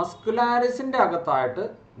 Muscularisന്റെ അകത്തായിട്ട്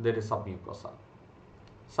there is submucosa.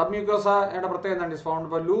 Submucosa യുടെ പ്രത്യേകത എന്താണ്? Is formed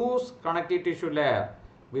by loose connective tissue layer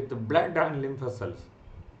with blood and lymph vessels.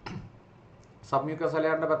 Submucosa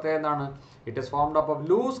layerന്റെ പ്രത്യേകത എന്താണ്? It is formed up of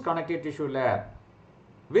loose connective tissue layer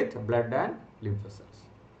with blood and lymph vessels.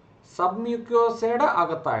 Submucosയുടെ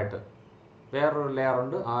അകത്തായിട്ട് വേറൊരു layer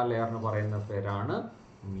ഉണ്ട്. ആ ലെയറിന് പറയുന്ന പേരാണ്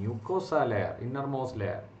mucosa layer, innermost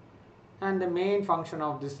layer, and the main function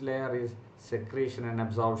of this layer is secretion and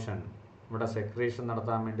absorption. ഇവിടെ secretion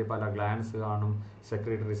നടത്താൻ വേണ്ടി പല glance കാണും,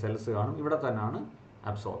 സെക്രീറ്ററി സെൽസ് കാണും, ഇവിടെ തന്നെയാണ്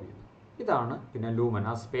അബ്സോർബ് ചെയ്യുന്നത്. ഇതാണ് പിന്നെ ലൂമൻ.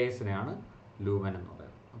 ആ സ്പേസിനെയാണ് ലൂമൻ എന്ന്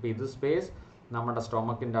പറയുന്നത്. അപ്പോൾ ഇത് സ്പേസ് നമ്മുടെ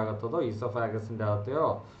സ്റ്റൊമക്കിൻ്റെ അകത്തതോ ഈസോഫാഗസിൻ്റെ അകത്തെയോ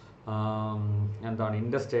എന്താണ്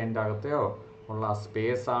ഇൻഡസ്റ്റൈൻ്റെ അകത്തെയോ ഉള്ള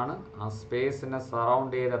സ്പേസാണ്. ആ സ്പേസിനെ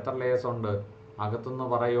സറൗണ്ട് ചെയ്ത് എത്ര ലേയേഴ്സ് ഉണ്ട്? അകത്തുനിന്ന്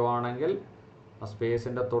പറയുവാണെങ്കിൽ ആ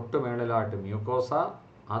സ്പേസിൻ്റെ തൊട്ട് മേളിലായിട്ട് മ്യൂക്കോസ,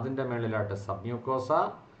 അതിൻ്റെ മേളിലായിട്ട് സബ്മ്യൂക്കോസ,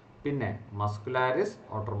 പിന്നെ muscularis,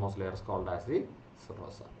 outermost layer is called as the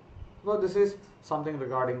serosa. So this is something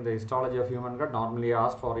regarding the histology of human gut, normally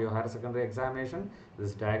asked for your higher secondary examination.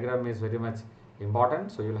 This diagram is very much important,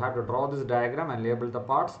 so you'll have to draw this diagram and label the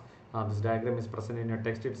parts. This diagram is present in your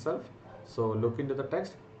text itself, So look into the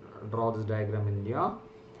text, draw this diagram in your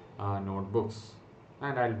notebooks,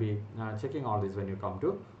 and I'll be checking all this when you come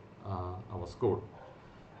to our school.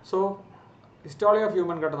 So histology of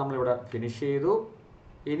human gut നമ്മൾ ഇവിടെ finish ചെയ്തു.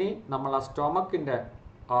 ഇനി നമ്മൾ ആ സ്റ്റൊമക്കിൻ്റെ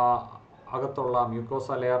അകത്തുള്ള mucosa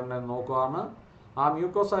ലെയറിനെ നോക്കുകയാണ്. ആ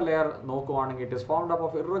mucosa layer നോക്കുകയാണെങ്കിൽ it is formed up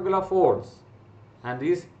of irregular folds, and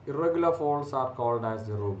these irregular folds are called as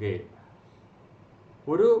the റുഗേ.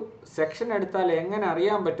 ഒരു സെക്ഷൻ എടുത്താൽ എങ്ങനെ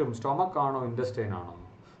അറിയാൻ പറ്റും സ്റ്റൊമക്ക് ആണോ ഇൻറ്റസ്റ്റൈൻ ആണോ?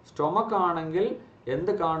 സ്റ്റൊമക്ക് ആണെങ്കിൽ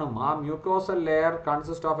എന്ത് കാണും? ആ mucosal layer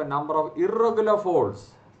consist of A number of irregular folds,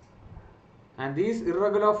 and these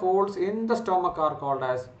irregular folds in the stomach are called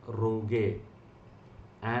as rugae.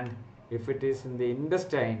 And if it is in the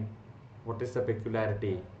intestine, what is the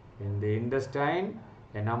peculiarity? In the intestine,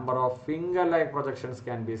 a number of finger-like projections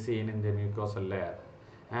can be seen in the mucosal layer,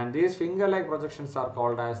 and these finger-like projections are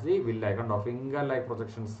called as the villi. Kando finger-like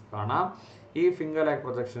projections കാണാം. ഈ finger-like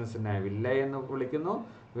projections നെ villi എന്ന് വിളിക്കുന്നു.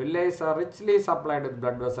 Villis are richly supplied with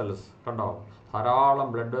blood vessels. കണ്ടോ,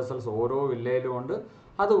 ധാരാളം blood vessels ഓരോ വില്ലയിലും ഉണ്ട്.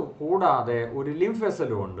 അത് കൂടാതെ ഒരു ലിംഫ്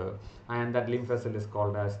വെസലും ഉണ്ട്, and that lymph vessel is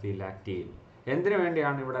called as the ലാക്ടീൽ. എന്തിനു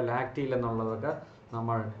വേണ്ടിയാണ് ഇവിടെ ലാക്ടീൽ എന്നുള്ളതൊക്കെ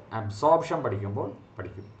നമ്മൾ അബ്സോർപ്ഷൻ പഠിക്കുമ്പോൾ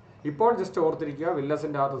പഠിക്കും. ഇപ്പോൾ ജസ്റ്റ് ഓർത്തിരിക്കുക,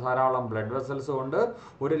 വില്ലസിൻ്റെ അകത്ത് ധാരാളം ബ്ലഡ് വെസൽസും ഉണ്ട്,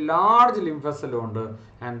 ഒരു ലാർജ് ലിംഫ് വെസലും ഉണ്ട്,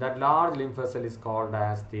 and that large lymph vessel is called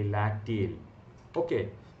as the ലാക്ടീൽ. Okay,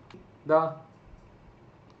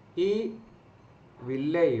 ഈ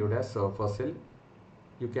വില്ലയുടെ സർഫസിൽ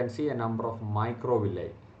you can see A number of micro villi.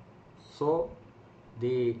 So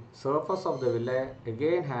the surface of the villi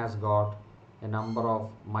again has got a number of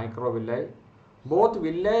microvilli. Both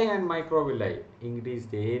villi and microvilli increase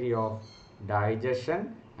the area of digestion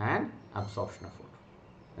and absorption of food.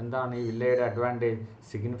 എന്താണ് ഈ വില്ലയുടെ advantage,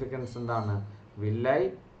 significance എന്താണ്? villi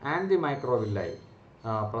and the microvilli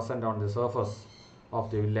present on the surface of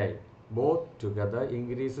the villi both together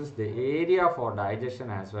increases the area for digestion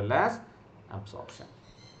as well as absorption.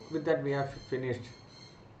 With that we have finished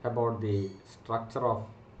about the structure of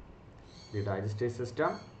the digestive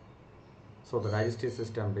system. So the digestive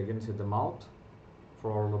system begins with the mouth,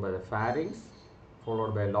 followed by the pharynx,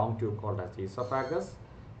 followed by a long tube called as the esophagus.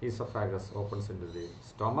 Esophagus opens into the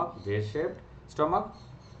stomach, J-shaped stomach.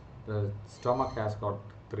 The stomach has got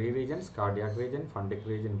three regions: cardiac region, fundic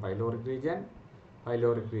region, pyloric region.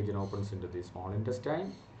 Pyloric region opens into the small intestine.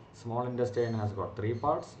 Small intestine has got three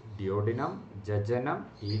parts: duodenum, jejunum,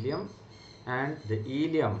 ileum. And the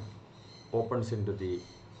ileum opens into the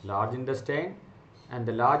large intestine, and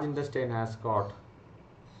the large intestine has got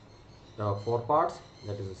the four parts,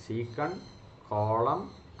 that is the cecum, colon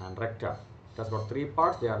and rectum. It has got three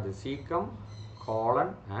parts. They are the cecum, colon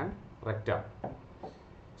and rectum.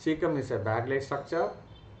 Cecum is a bag-like structure.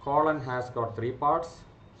 Colon has got three parts.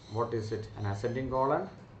 What is it? An ascending colon,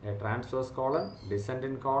 a transverse colon,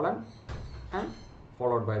 descending colon, and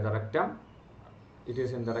followed by the rectum. It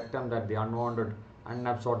is in the rectum that the unwanted,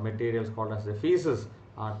 unabsorbed materials called as the feces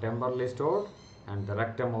are temporarily stored, and the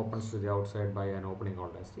rectum opens to the outside by an opening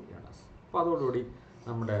called as the anus. അപ്പോൾ അതോടുകൂടി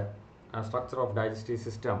നമ്മുടെ structure of digestive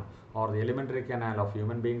system or the elementary canal of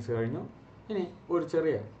human beings കഴിഞ്ഞു. ഇനി ഒരു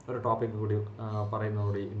ചെറിയ ഒരു topic കൂടി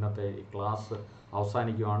പറയുന്നതോടെ ഇന്നത്തെ ഈ ക്ലാസ്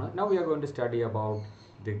അവസാനിക്കുകയാണ്. Now we are going to study about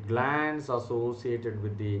the glands associated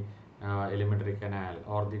with the elementary canal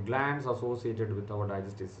or the glands associated with our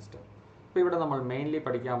digestive system. അപ്പോൾ ഇവിടെ നമ്മൾ മെയിൻലി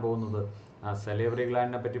പഠിക്കാൻ പോകുന്നത് സെലേവറി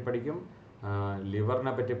ഗ്ലാൻഡിനെ പറ്റി പഠിക്കും,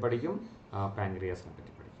 ലിവറിനെ പറ്റി പഠിക്കും, പാൻക്രിയാസിനെ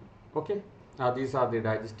പറ്റി പഠിക്കും. Okay, these are the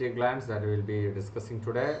digestive glands that we will be discussing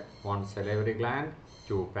today. 1 salivary gland,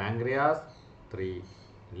 2 pancreas, 3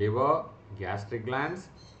 liver, gastric glands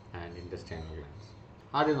and intestinal glands.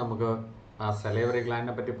 ആദ്യം നമുക്ക് salivary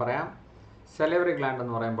glandനെ പറ്റി പറയാം. salivary gland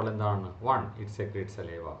എന്ന് പറയുമ്പോൾ എന്താണ്? 1 it secretes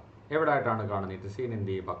saliva. എവിടെയായിട്ടാണ് കാണുന്നത്? it is seen in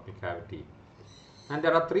the buccal cavity. And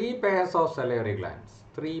there are 3 pairs of salivary glands.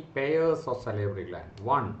 3 pairs of salivary gland.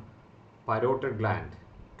 1 parotid gland,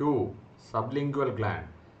 2 sublingual gland.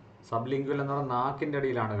 Sublingual എന്ന് പറഞ്ഞാൽ നാക്കിൻ്റെ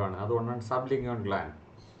അടിയിലാണ് കാണുന്നത്, അതുകൊണ്ടാണ് sublingual gland.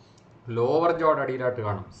 ലോവർ ജോയുടെ അടിയിലായിട്ട്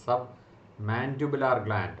കാണും sub mandibular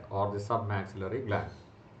gland or the submaxillary gland.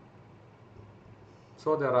 So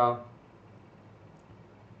there are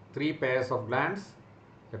 3 pairs of glands: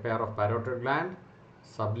 a pair of parotid gland,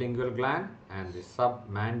 sublingual gland and the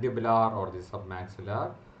submandibular or the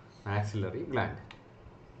maxillary gland.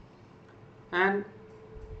 And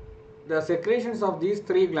the secretions of these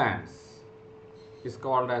 3 glands is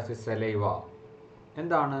called as the saliva.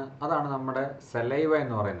 എന്താണ്? അതാണ് നമ്മുടെ saliva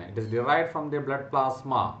എന്ന് പറയുന്നത്. It is derived from the blood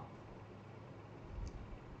plasma.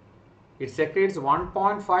 It secretes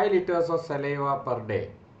 1.5 liters of saliva per day.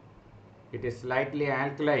 It is slightly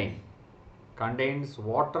alkaline, contains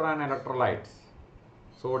water and electrolytes,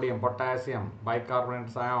 sodium, potassium,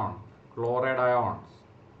 bicarbonate ion, chloride ions.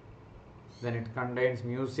 Then it contains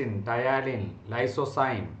mucin, thiolin,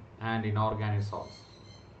 lysozyme and inorganic salts.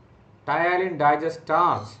 Thiolin digests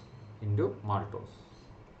starch into maltose.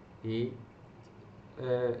 The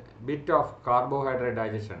bit of carbohydrate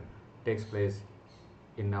digestion takes place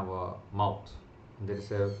in our mouth. There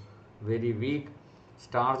is a very weak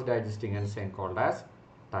starch digesting enzyme called as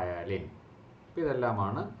thiolin.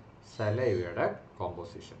 ഇതെല്ലാമാണ് സലൈവയുടെ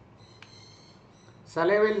composition.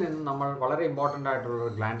 സലൈവയിൽ നിന്ന് നമ്മൾ വളരെ important ആയിട്ടുള്ള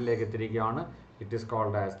ഒരു ഗ്ലാൻഡിലേക്ക് എത്തിയിരിക്കുകയാണ്. It is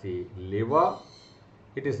called as the liver.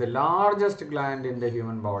 It is the largest gland in the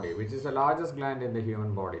human body. Which is the largest gland in the human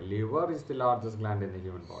body? Liver is the largest gland in the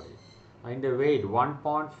human body. അതിൻ്റെ weight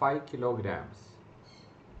 1.5 kilograms.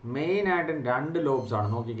 Main ആയിട്ടും 2 lobes ആണ്.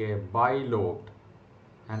 നോക്കിക്കേ, bilobed.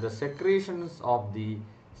 And the secretions of the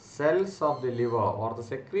cells of the liver or the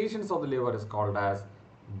secretions of the liver is called as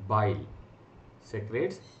bile.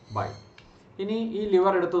 Secretes bile. ഇനി ഈ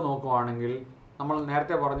liver എടുത്ത് നോക്കുവാണെങ്കിൽ നമ്മൾ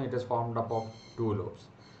നേരത്തെ പറഞ്ഞു it is formed up of 2 lobes.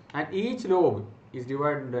 And each lobe is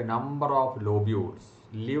divided into a number of lobules.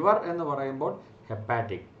 Liver എന്ന് പറയുമ്പോൾ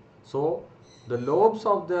hepatic. So the lobes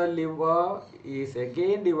of the liver is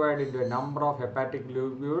again divided into a number of hepatic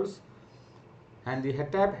lobules, and the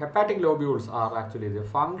hepatic lobules are actually the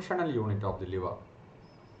functional unit of the liver.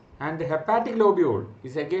 And the hepatic lobule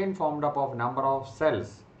is again formed up of number of cells,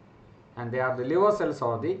 and they are the liver cells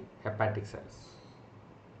or the hepatic cells.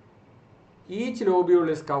 Each lobule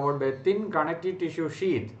is covered by a thin connective tissue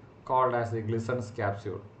sheath called as the Glands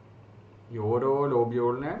capsule. ഈ ഓരോ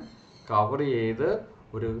ലോബ്യൂളിനെ cover ചെയ്ത്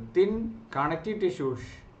ഒരു thin connective tissue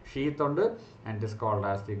sheath ഉണ്ട്, and it is called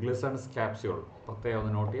as the ഗ്ലിസൺസ് capsule. പ്രത്യേകം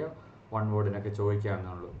ഒന്ന് not ചെയ്യുക, 1 വേർഡിനൊക്കെ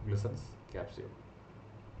ചോദിക്കാമെന്നുള്ളൂ, ഗ്ലിസൺസ് capsule.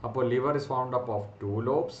 അപ്പോൾ liver is formed up of 2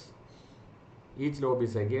 lobes. Each lobe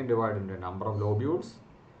is again divided into a number of lobules,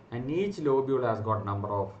 and each lobule has got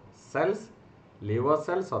number of cells, liver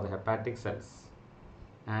cells or the hepatic cells.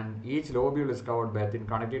 And each lobule is covered by a thin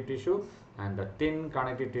connective tissue, and the thin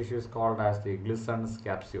connective tissue is called as the Glands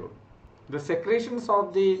capsule. The secretions of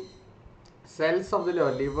the cells of the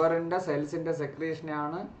liver ന്റെ സെൽസിൻ്റെ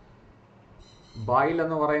സെക്രീഷനെയാണ് bile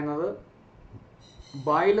എന്ന് പറയുന്നത്.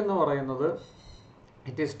 Bile എന്ന് പറയുന്നത്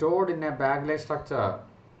it is stored in A bag like structure.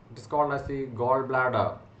 It is called as the goal bladder.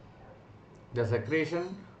 The secretion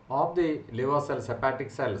of the liver cells, hepatic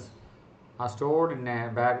cells, are stored in a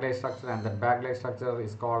bag-like structure, and that bag-like structure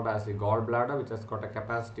is called as the gallbladder, which has got a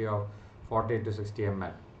capacity of 40 to 60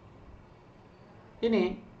 ml. ഇനി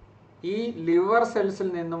ഈ liver സെൽസിൽ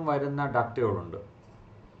നിന്നും വരുന്ന ഡക്റ്റുകളുണ്ട്.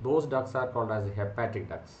 Those ducts are called as hepatic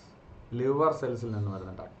ducts. Liver സെൽസിൽ നിന്ന്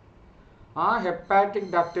വരുന്ന duct. ആ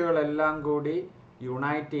hepatic ഡക്റ്റുകളെല്ലാം കൂടി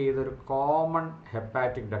unite ചെയ്തൊരു common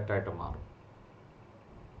hepatic ഡക്റ്റായിട്ട് മാറും.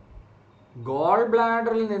 ഗോൾ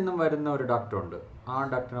ബ്ലാഡറിൽ നിന്നും വരുന്ന ഒരു ഡക്റ്റ് ഉണ്ട്. ആ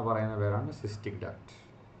ഡക്റ്റിന് പറയുന്ന പേരാണ് സിസ്റ്റിക് ഡക്റ്റ്.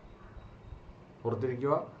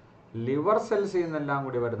 ഓർത്തിരിക്കുക, ലിവർ സെൽസിൽ നിന്നെല്ലാം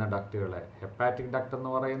കൂടി വരുന്ന ഡക്റ്റുകളെ ഹെപ്പാറ്റിക് ഡക്റ്റ്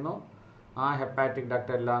എന്ന് പറയുന്നു. ആ ഹെപ്പാറ്റിക്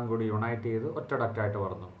ഡക്റ്റ് എല്ലാം കൂടി യുണൈറ്റ് ചെയ്ത് ഒറ്റ ഡക്റ്റായിട്ട്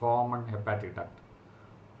വരുന്നു, കോമൺ ഹെപ്പാറ്റിക് ഡക്റ്റ്.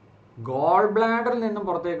 ഗോൾ ബ്ലാഡറിൽ നിന്നും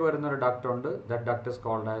പുറത്തേക്ക് വരുന്ന ഒരു ഡക്റ്റ് ഉണ്ട്. That duct is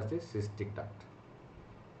called as the cystic duct.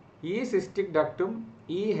 ഈ സിസ്റ്റിക് ഡക്റ്റും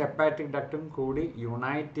ഈ ഹെപ്പാറ്റിക് ഡക്റ്റും കൂടി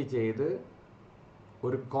യുണൈറ്റ് ചെയ്ത്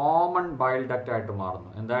ഒരു കോമൺ ബൈൽ ഡക്റ്റ് ആയിട്ട്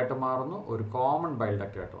മാറുന്നു. എന്തായിട്ട് മാറുന്നു? ഒരു കോമൺ ബൈൽ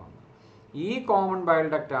ഡക്റ്റ് ആയിട്ട് മാറുന്നു. ഈ കോമൺ ബൈൽ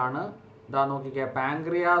ഡക്റ്റ് ആണ് ഇതാ നോക്കിക്കുക,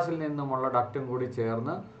 പാൻക്രിയാസിൽ നിന്നുമുള്ള ഡക്റ്റും കൂടി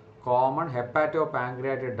ചേർന്ന് കോമൺ ഹെപ്പാറ്റോ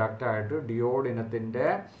പാൻക്രിയാറ്റിക് ഡക്റ്റ് ആയിട്ട് ഡിയോഡിനത്തിൻ്റെ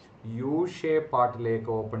യു ഷേപ്പ്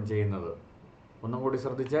പാർട്ടിലേക്ക് ഓപ്പൺ ചെയ്യുന്നത്. ഒന്നും കൂടി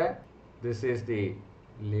ശ്രദ്ധിച്ചേ, this is the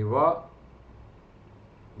liver.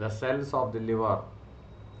 The cells of the liver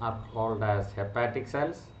are called as hepatic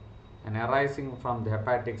cells, and arising from the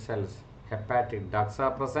hepatic cells hepatic ducts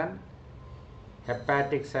are present.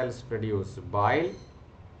 Hepatic cells produce bile.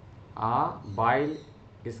 Bile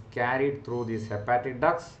is carried through these hepatic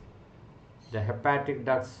ducts. The hepatic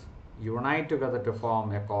ducts unite together to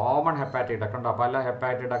form a common hepatic duct. ഉണ്ട് പല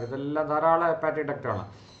hepatic duct, ഇതെല്ലാം ധാരാളം hepatic ഡക്റ്റാണ്.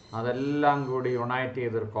 അതെല്ലാം കൂടി unite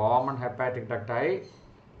ചെയ്തൊരു common hepatic ഡക്റ്റായി.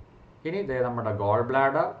 ഇനി ഇതേ നമ്മുടെ ഗോൾ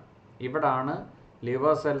ബ്ലാഡർ. ഇവിടാണ്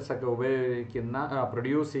ലിവർ സെൽസൊക്കെ ഉപയോഗിക്കുന്ന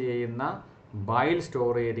പ്രൊഡ്യൂസ് ചെയ്യുന്ന ബൈൽ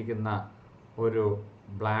സ്റ്റോർ ചെയ്തിരിക്കുന്ന ഒരു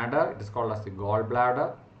bladder. It is called as the goal bladder.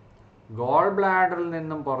 Goal ബ്ലാഡറിൽ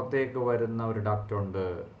നിന്നും പുറത്തേക്ക് വരുന്ന ഒരു ഡക്റ്റ് ഉണ്ട്.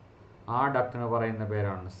 ആ ഡക്റ്റിന് പറയുന്ന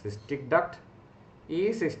പേരാണ് സിസ്റ്റിക് ഡക്റ്റ്. ഈ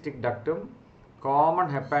സിസ്റ്റിക് ഡക്റ്റും കോമൺ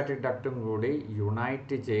ഹെപ്പാറ്റിക് ഡക്റ്റും കൂടി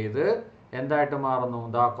യുണൈറ്റ് ചെയ്ത് എന്തായിട്ട് മാറുന്നു?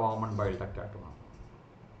 ദ കോമൺ ബൈൽ ഡക്റ്റായിട്ട് മാറുന്നു.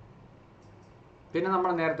 പിന്നെ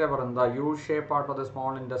നമ്മൾ നേരത്തെ പറയുന്നത് U shape part of the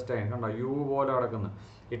small intestine കണ്ടോ, യു പോലെ കിടക്കുന്നു.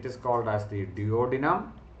 It is called as the duodenum.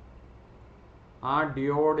 ആ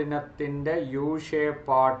ഡിയോഡിനത്തിൻ്റെ യു ഷേപ്പ്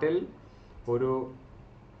പാർട്ടിൽ ഒരു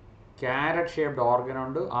carrot shaped organ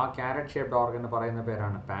ഉണ്ട്. ആ carrot shaped organ പറയുന്ന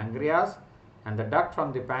പേരാണ് pancreas, and the duct from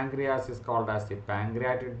the pancreas is called as the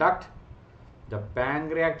pancreatic duct. The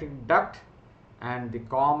pancreatic duct and the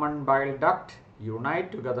common bile duct unite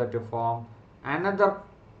together to form another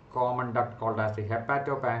common duct called as the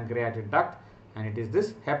hepatopancreatic duct, and it is this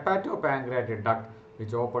hepatopancreatic duct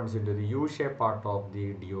which opens into the U-shaped part of the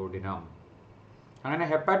duodenum. അങ്ങനെ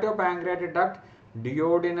ഹെപ്പാറ്റോപാൻക്രിയാറ്റിക് duct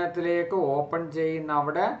ഡിയോഡിനത്തിലേക്ക് open ചെയ്യുന്ന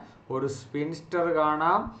അവിടെ ഒരു spinster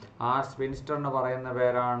കാണാം. ആ സ്പിൻസ്റ്ററിന് പറയുന്ന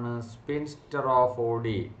പേരാണ് spinster of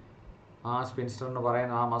Audi. ആ സ്പിൻസ്റ്ററിന്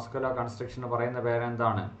പറയുന്ന ആ മസ്കുലർ കൺസ്ട്രക്ഷന് പറയുന്ന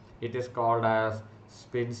പേരെന്താണ്? It is called as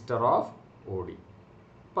spinster of Audi.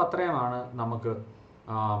 അപ്പോൾ അത്രയുമാണ് നമുക്ക്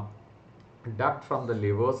ഡക്ട് ഫ്രം ദ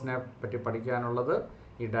ലിവേഴ്സിനെ പറ്റി പഠിക്കാനുള്ളത്.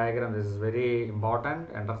 ഈ diagram this is very important.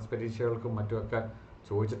 Entrance പരീക്ഷകൾക്കും മറ്റുമൊക്കെ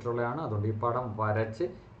ചോദിച്ചിട്ടുള്ളതാണ്. അതുകൊണ്ട് ഈ പടം വരച്ച്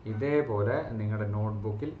ഇതേപോലെ നിങ്ങളുടെ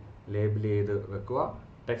നോട്ട്ബുക്കിൽ ലേബിൾ ചെയ്ത് വെക്കുക.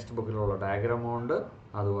 ടെക്സ്റ്റ് ബുക്കിലുള്ള ഡയഗ്രാമും ഉണ്ട്,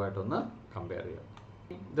 അതുമായിട്ടൊന്ന് കമ്പയർ ചെയ്യുക.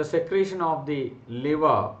 The secretion of the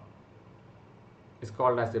liver is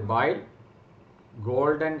called as the bile,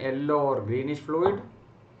 golden yellow or greenish fluid,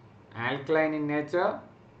 alkaline in nature.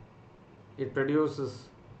 It produces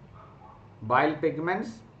bile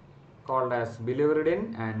pigments called as biliverdin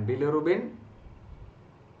and bilirubin,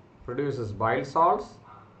 produces bile salts,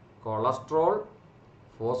 cholesterol,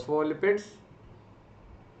 phospholipids,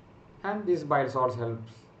 and these bile salts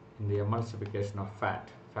helps in the emulsification of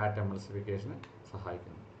fat emulsification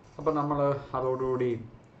സഹായിക്കുന്നു. അപ്പോൾ നമ്മൾ അതോടുകൂടി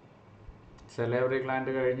സെലേവറി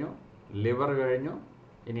gland കഴിഞ്ഞു, liver കഴിഞ്ഞു.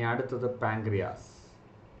 ഇനി അടുത്തത് pancreas,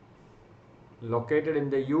 located in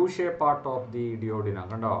the U shape part of the duodenum.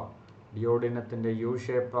 കണ്ടോ, ഡിയോഡിനത്തിൻ്റെ U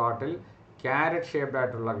shape പാർട്ടിൽ ക്യാരറ്റ് ഷേപ്ഡ്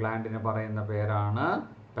ആയിട്ടുള്ള ഗ്ലാൻഡിന് പറയുന്ന പേരാണ്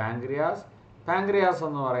പാൻക്രിയാസ്. പാൻക്രിയാസ്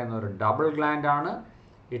എന്ന് പറയുന്ന ഒരു ഡബിൾ ഗ്ലാൻഡ് ആണ്.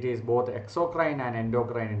 It is both exocrine and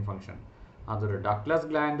endocrine in function. അതൊരു ഡക്ട്ലെസ്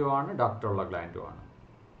ഗ്ലാൻഡുമാണ്, ഡക്റ്റുള്ള ഗ്ലാൻഡുമാണ്.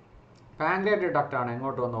 പാൻക്രിയാറ്റിക് ഡക്റ്റാണ്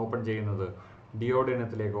എങ്ങോട്ട് വന്ന് ഓപ്പൺ ചെയ്യുന്നത്?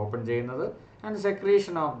 ഡിയോഡിനത്തിലേക്ക് ഓപ്പൺ ചെയ്യുന്നത്. And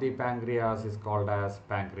secretion of the pancreas is called as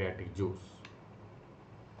pancreatic juice.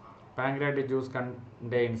 Pancreatic juice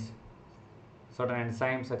contains certain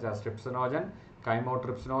enzymes such as trypsinogen,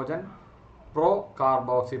 chymotrypsinogen,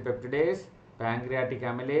 procarboxypeptidase, pancreatic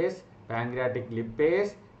amylase, pancreatic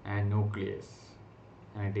lipase and nuclease,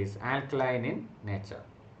 and it is alkaline in nature.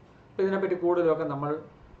 അപ്പോൾ ഇതിനെപ്പറ്റി കൂടുതലൊക്കെ നമ്മൾ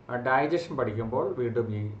digestion പഠിക്കുമ്പോൾ വീണ്ടും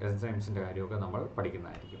ഈ എൻസൈംസിൻ്റെ കാര്യമൊക്കെ നമ്മൾ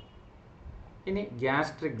പഠിക്കുന്നതായിരിക്കും. ഇനി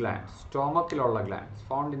gastric glands, സ്റ്റൊമക്കിലുള്ള glands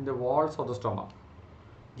found in the walls of the stomach.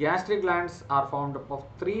 Gastric glands are formed of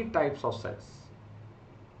 3 types of cells.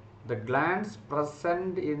 The glands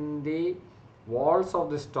present in the walls of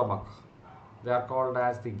the stomach, they are called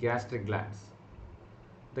as the gastric glands.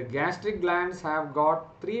 The gastric glands have got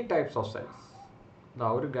 3 types of cells.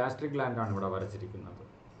 ഒരു gastric gland ആണ് ഇവിടെ വരച്ചിരിക്കുന്നത്.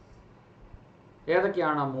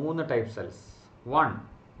 ഏതൊക്കെയാണ് 3 type cells? 1.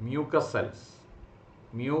 Mucus cells,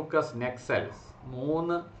 mucus neck cells.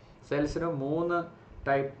 3 സെൽസിന് 3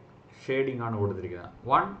 type shading ആണ് കൊടുത്തിരിക്കുന്നത്.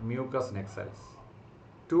 1. Mucus neck cells.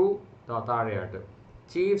 2. താഴെയായിട്ട്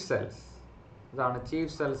chief cells. ഇതാണ്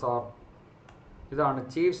chief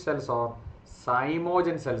cells or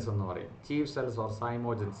zymogen cells എന്ന് പറയും. Chief cells or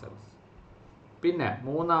zymogen cells. പിന്നെ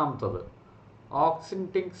മൂന്നാമത്തത്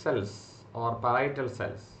oxyntic cells or parietal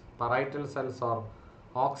cells. Parietal cells or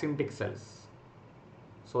oxyntic cells.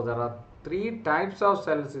 So there are 3 types of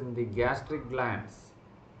cells in the gastric glands.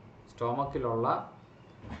 സ്റ്റൊമക്കിലുള്ള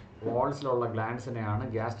വാൾസിലുള്ള ഗ്ലാൻഡ്സിനെയാണ്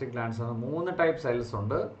gastric glands എന്ന് 3 type cells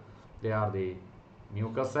ഉണ്ട്. They are the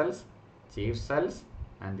mucous cells, chief cells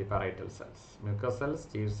and the parietal cells. Mucous cells,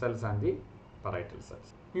 chief cells and the parietal cells.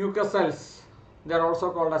 Mucous cells, they are also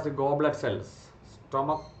called as the goblet cells.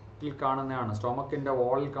 സ്റ്റൊമക്കിൽ കാണുന്നതാണ്, സ്റ്റൊമക്കിൻ്റെ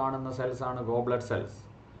വാളിൽ കാണുന്ന cells ആണ് goblet cells.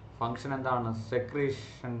 Function എന്താണ്?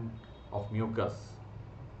 Secretion of mucus.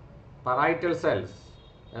 Parietal cells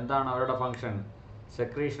എന്താണ് അവരുടെ function?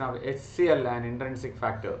 Secretion of HCl and intrinsic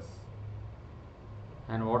factors.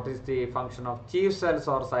 And what is the function of chief cells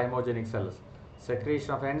or സൈമോജനിക് cells?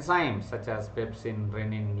 Secretion of enzymes such as pepsin,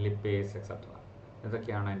 renin, lipase etcetera.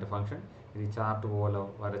 ഇതൊക്കെയാണ് അതിൻ്റെ function. ഇത് chart പോലെ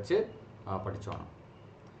വരച്ച് പഠിച്ചോണം.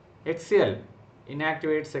 HCl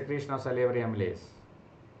inactivate secretion of salivary amylase.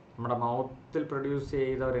 നമ്മുടെ മൗത്തിൽ produce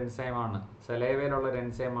ചെയ്ത ഒരു എൻസൈമാണ്, സലൈവയിലുള്ള ഒരു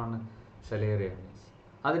എൻസൈമാണ് salivary amylase.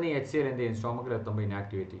 അതിന് HCl എന്ത് ചെയ്യും? സ്റ്റൊമക്കിൽ എത്തുമ്പോൾ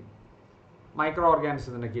ഇനാക്ടിവേറ്റ് ചെയ്യും. മൈക്രോ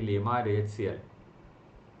ഓർഗാനിസത്തിനെ കില്ല് ചെയ്യും. ആര്? HCl.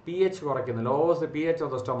 pH കുറയ്ക്കുന്നു. Loss pH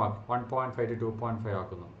of the stomach 1.5 to 2.5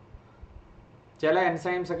 ആക്കുന്നു. ചില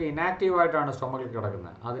എൻസൈംസ് ഒക്കെ ഇനാക്റ്റീവ് ആയിട്ടാണ് സ്റ്റൊമക്കിൽ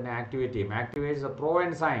കിടക്കുന്നത്, അതിനെ ആക്ടിവേറ്റ് ചെയ്യും. Activates the pro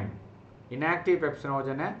enzyme. Inactive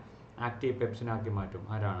പെപ്സിനോജനെ active പെപ്സിനാക്കി മാറ്റും.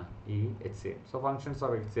 ആരാണ്? ഈ HCl. So functions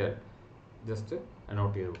of HCl just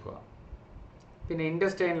not ചെയ്ത് വെക്കുക. പിന്നെ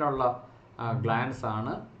ഇൻറ്റസ്റ്റൈനിലുള്ള ഗ്ലാൻഡ്സ്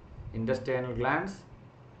ആണ് intestinal glands.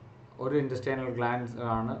 ഒരു intestinal glands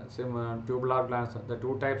ആണ് tubular glands. The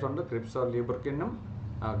two types ഉണ്ട്, Cripps or ലൂബ്രിക്കനും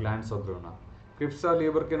glance of ബ്രൂണ. Cripps or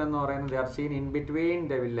ലൂബ്രിക്കൻ എന്ന് പറയുന്നത് they are seen in between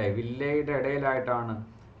the villi. വില്ലയുടെ ഇടയിലായിട്ടാണ്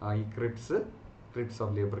ഈ ക്രിപ്സ്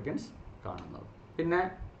ഓഫ് ലൂബ്രിക്കൻസ് കാണുന്നത്. പിന്നെ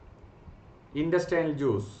intestinal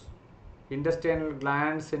juice. Intestinal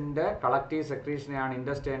glandsന്റെ collective സെക്രീഷനെയാണ്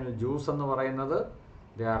intestinal juice എന്ന് പറയുന്നത്.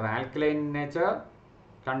 They are alkaline in nature,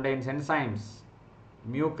 contains enzymes,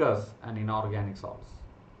 mucus and inorganic salts.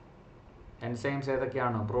 Enzymes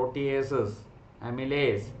ഏതൊക്കെയാണ്? Proteases,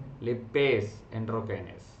 amylase, lipase,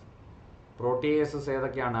 എൻട്രോകൈനേസ്. Proteases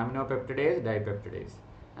ഏതൊക്കെയാണ്? അമിനോപെപ്റ്റിഡേസ്, ഡൈപെപ്റ്റിഡേസ്.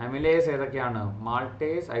 Amylase ഏതൊക്കെയാണ്?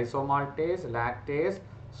 Maltase, ഐസോമാൾട്ടേസ്, lactase,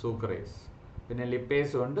 സൂക്രേസ്. പിന്നെ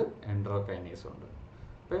ലിപ്പേസും ഉണ്ട്, എൻട്രോകൈനേസും ഉണ്ട്.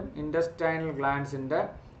 അപ്പം ഇൻറ്റസ്റ്റൈനൽ ഗ്ലാൻഡ്സിൻ്റെ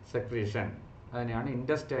സെക്രീഷൻ അതിനെയാണ്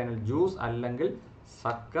ഇൻറ്റസ്റ്റൈനൽ ജ്യൂസ് അല്ലെങ്കിൽ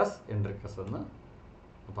സക്കസ് എൻട്രിക്കസ് എന്ന്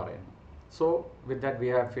പറയുന്നു. So with that we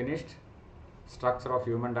have finished structure of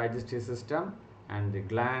human digestive system and the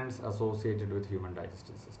glands associated with human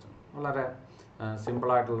digestive system. വളരെ സിമ്പിൾ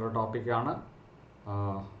ആയിട്ടുള്ളൊരു ടോപ്പിക്കാണ്.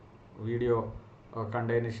 വീഡിയോ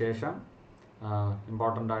കണ്ടതിന് ശേഷം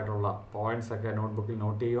ഇമ്പോർട്ടൻ്റ് ആയിട്ടുള്ള പോയിന്റ്സ് ഒക്കെ നോട്ട്ബുക്കിൽ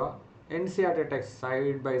നോട്ട് ചെയ്യുക. NCERT text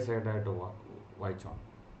side by side ആയിട്ട് വായിച്ചോണം.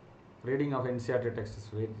 Reading of NCERT text is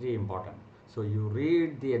very important. So you read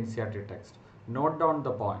the NCERT text, note down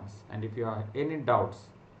the points, and if you have any doubts,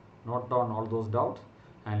 note down all those doubts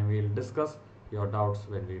and we will discuss your doubts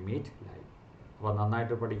when we meet live. അപ്പോൾ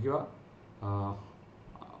നന്നായിട്ട് പഠിക്കുക.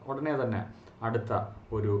 ഉടനെ തന്നെ അടുത്ത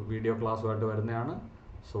ഒരു video ക്ലാസ്സുമായിട്ട് വരുന്നതാണ്.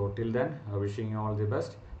 So till then, wishing you all the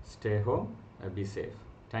best. Stay home, be safe.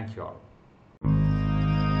 Thank you all.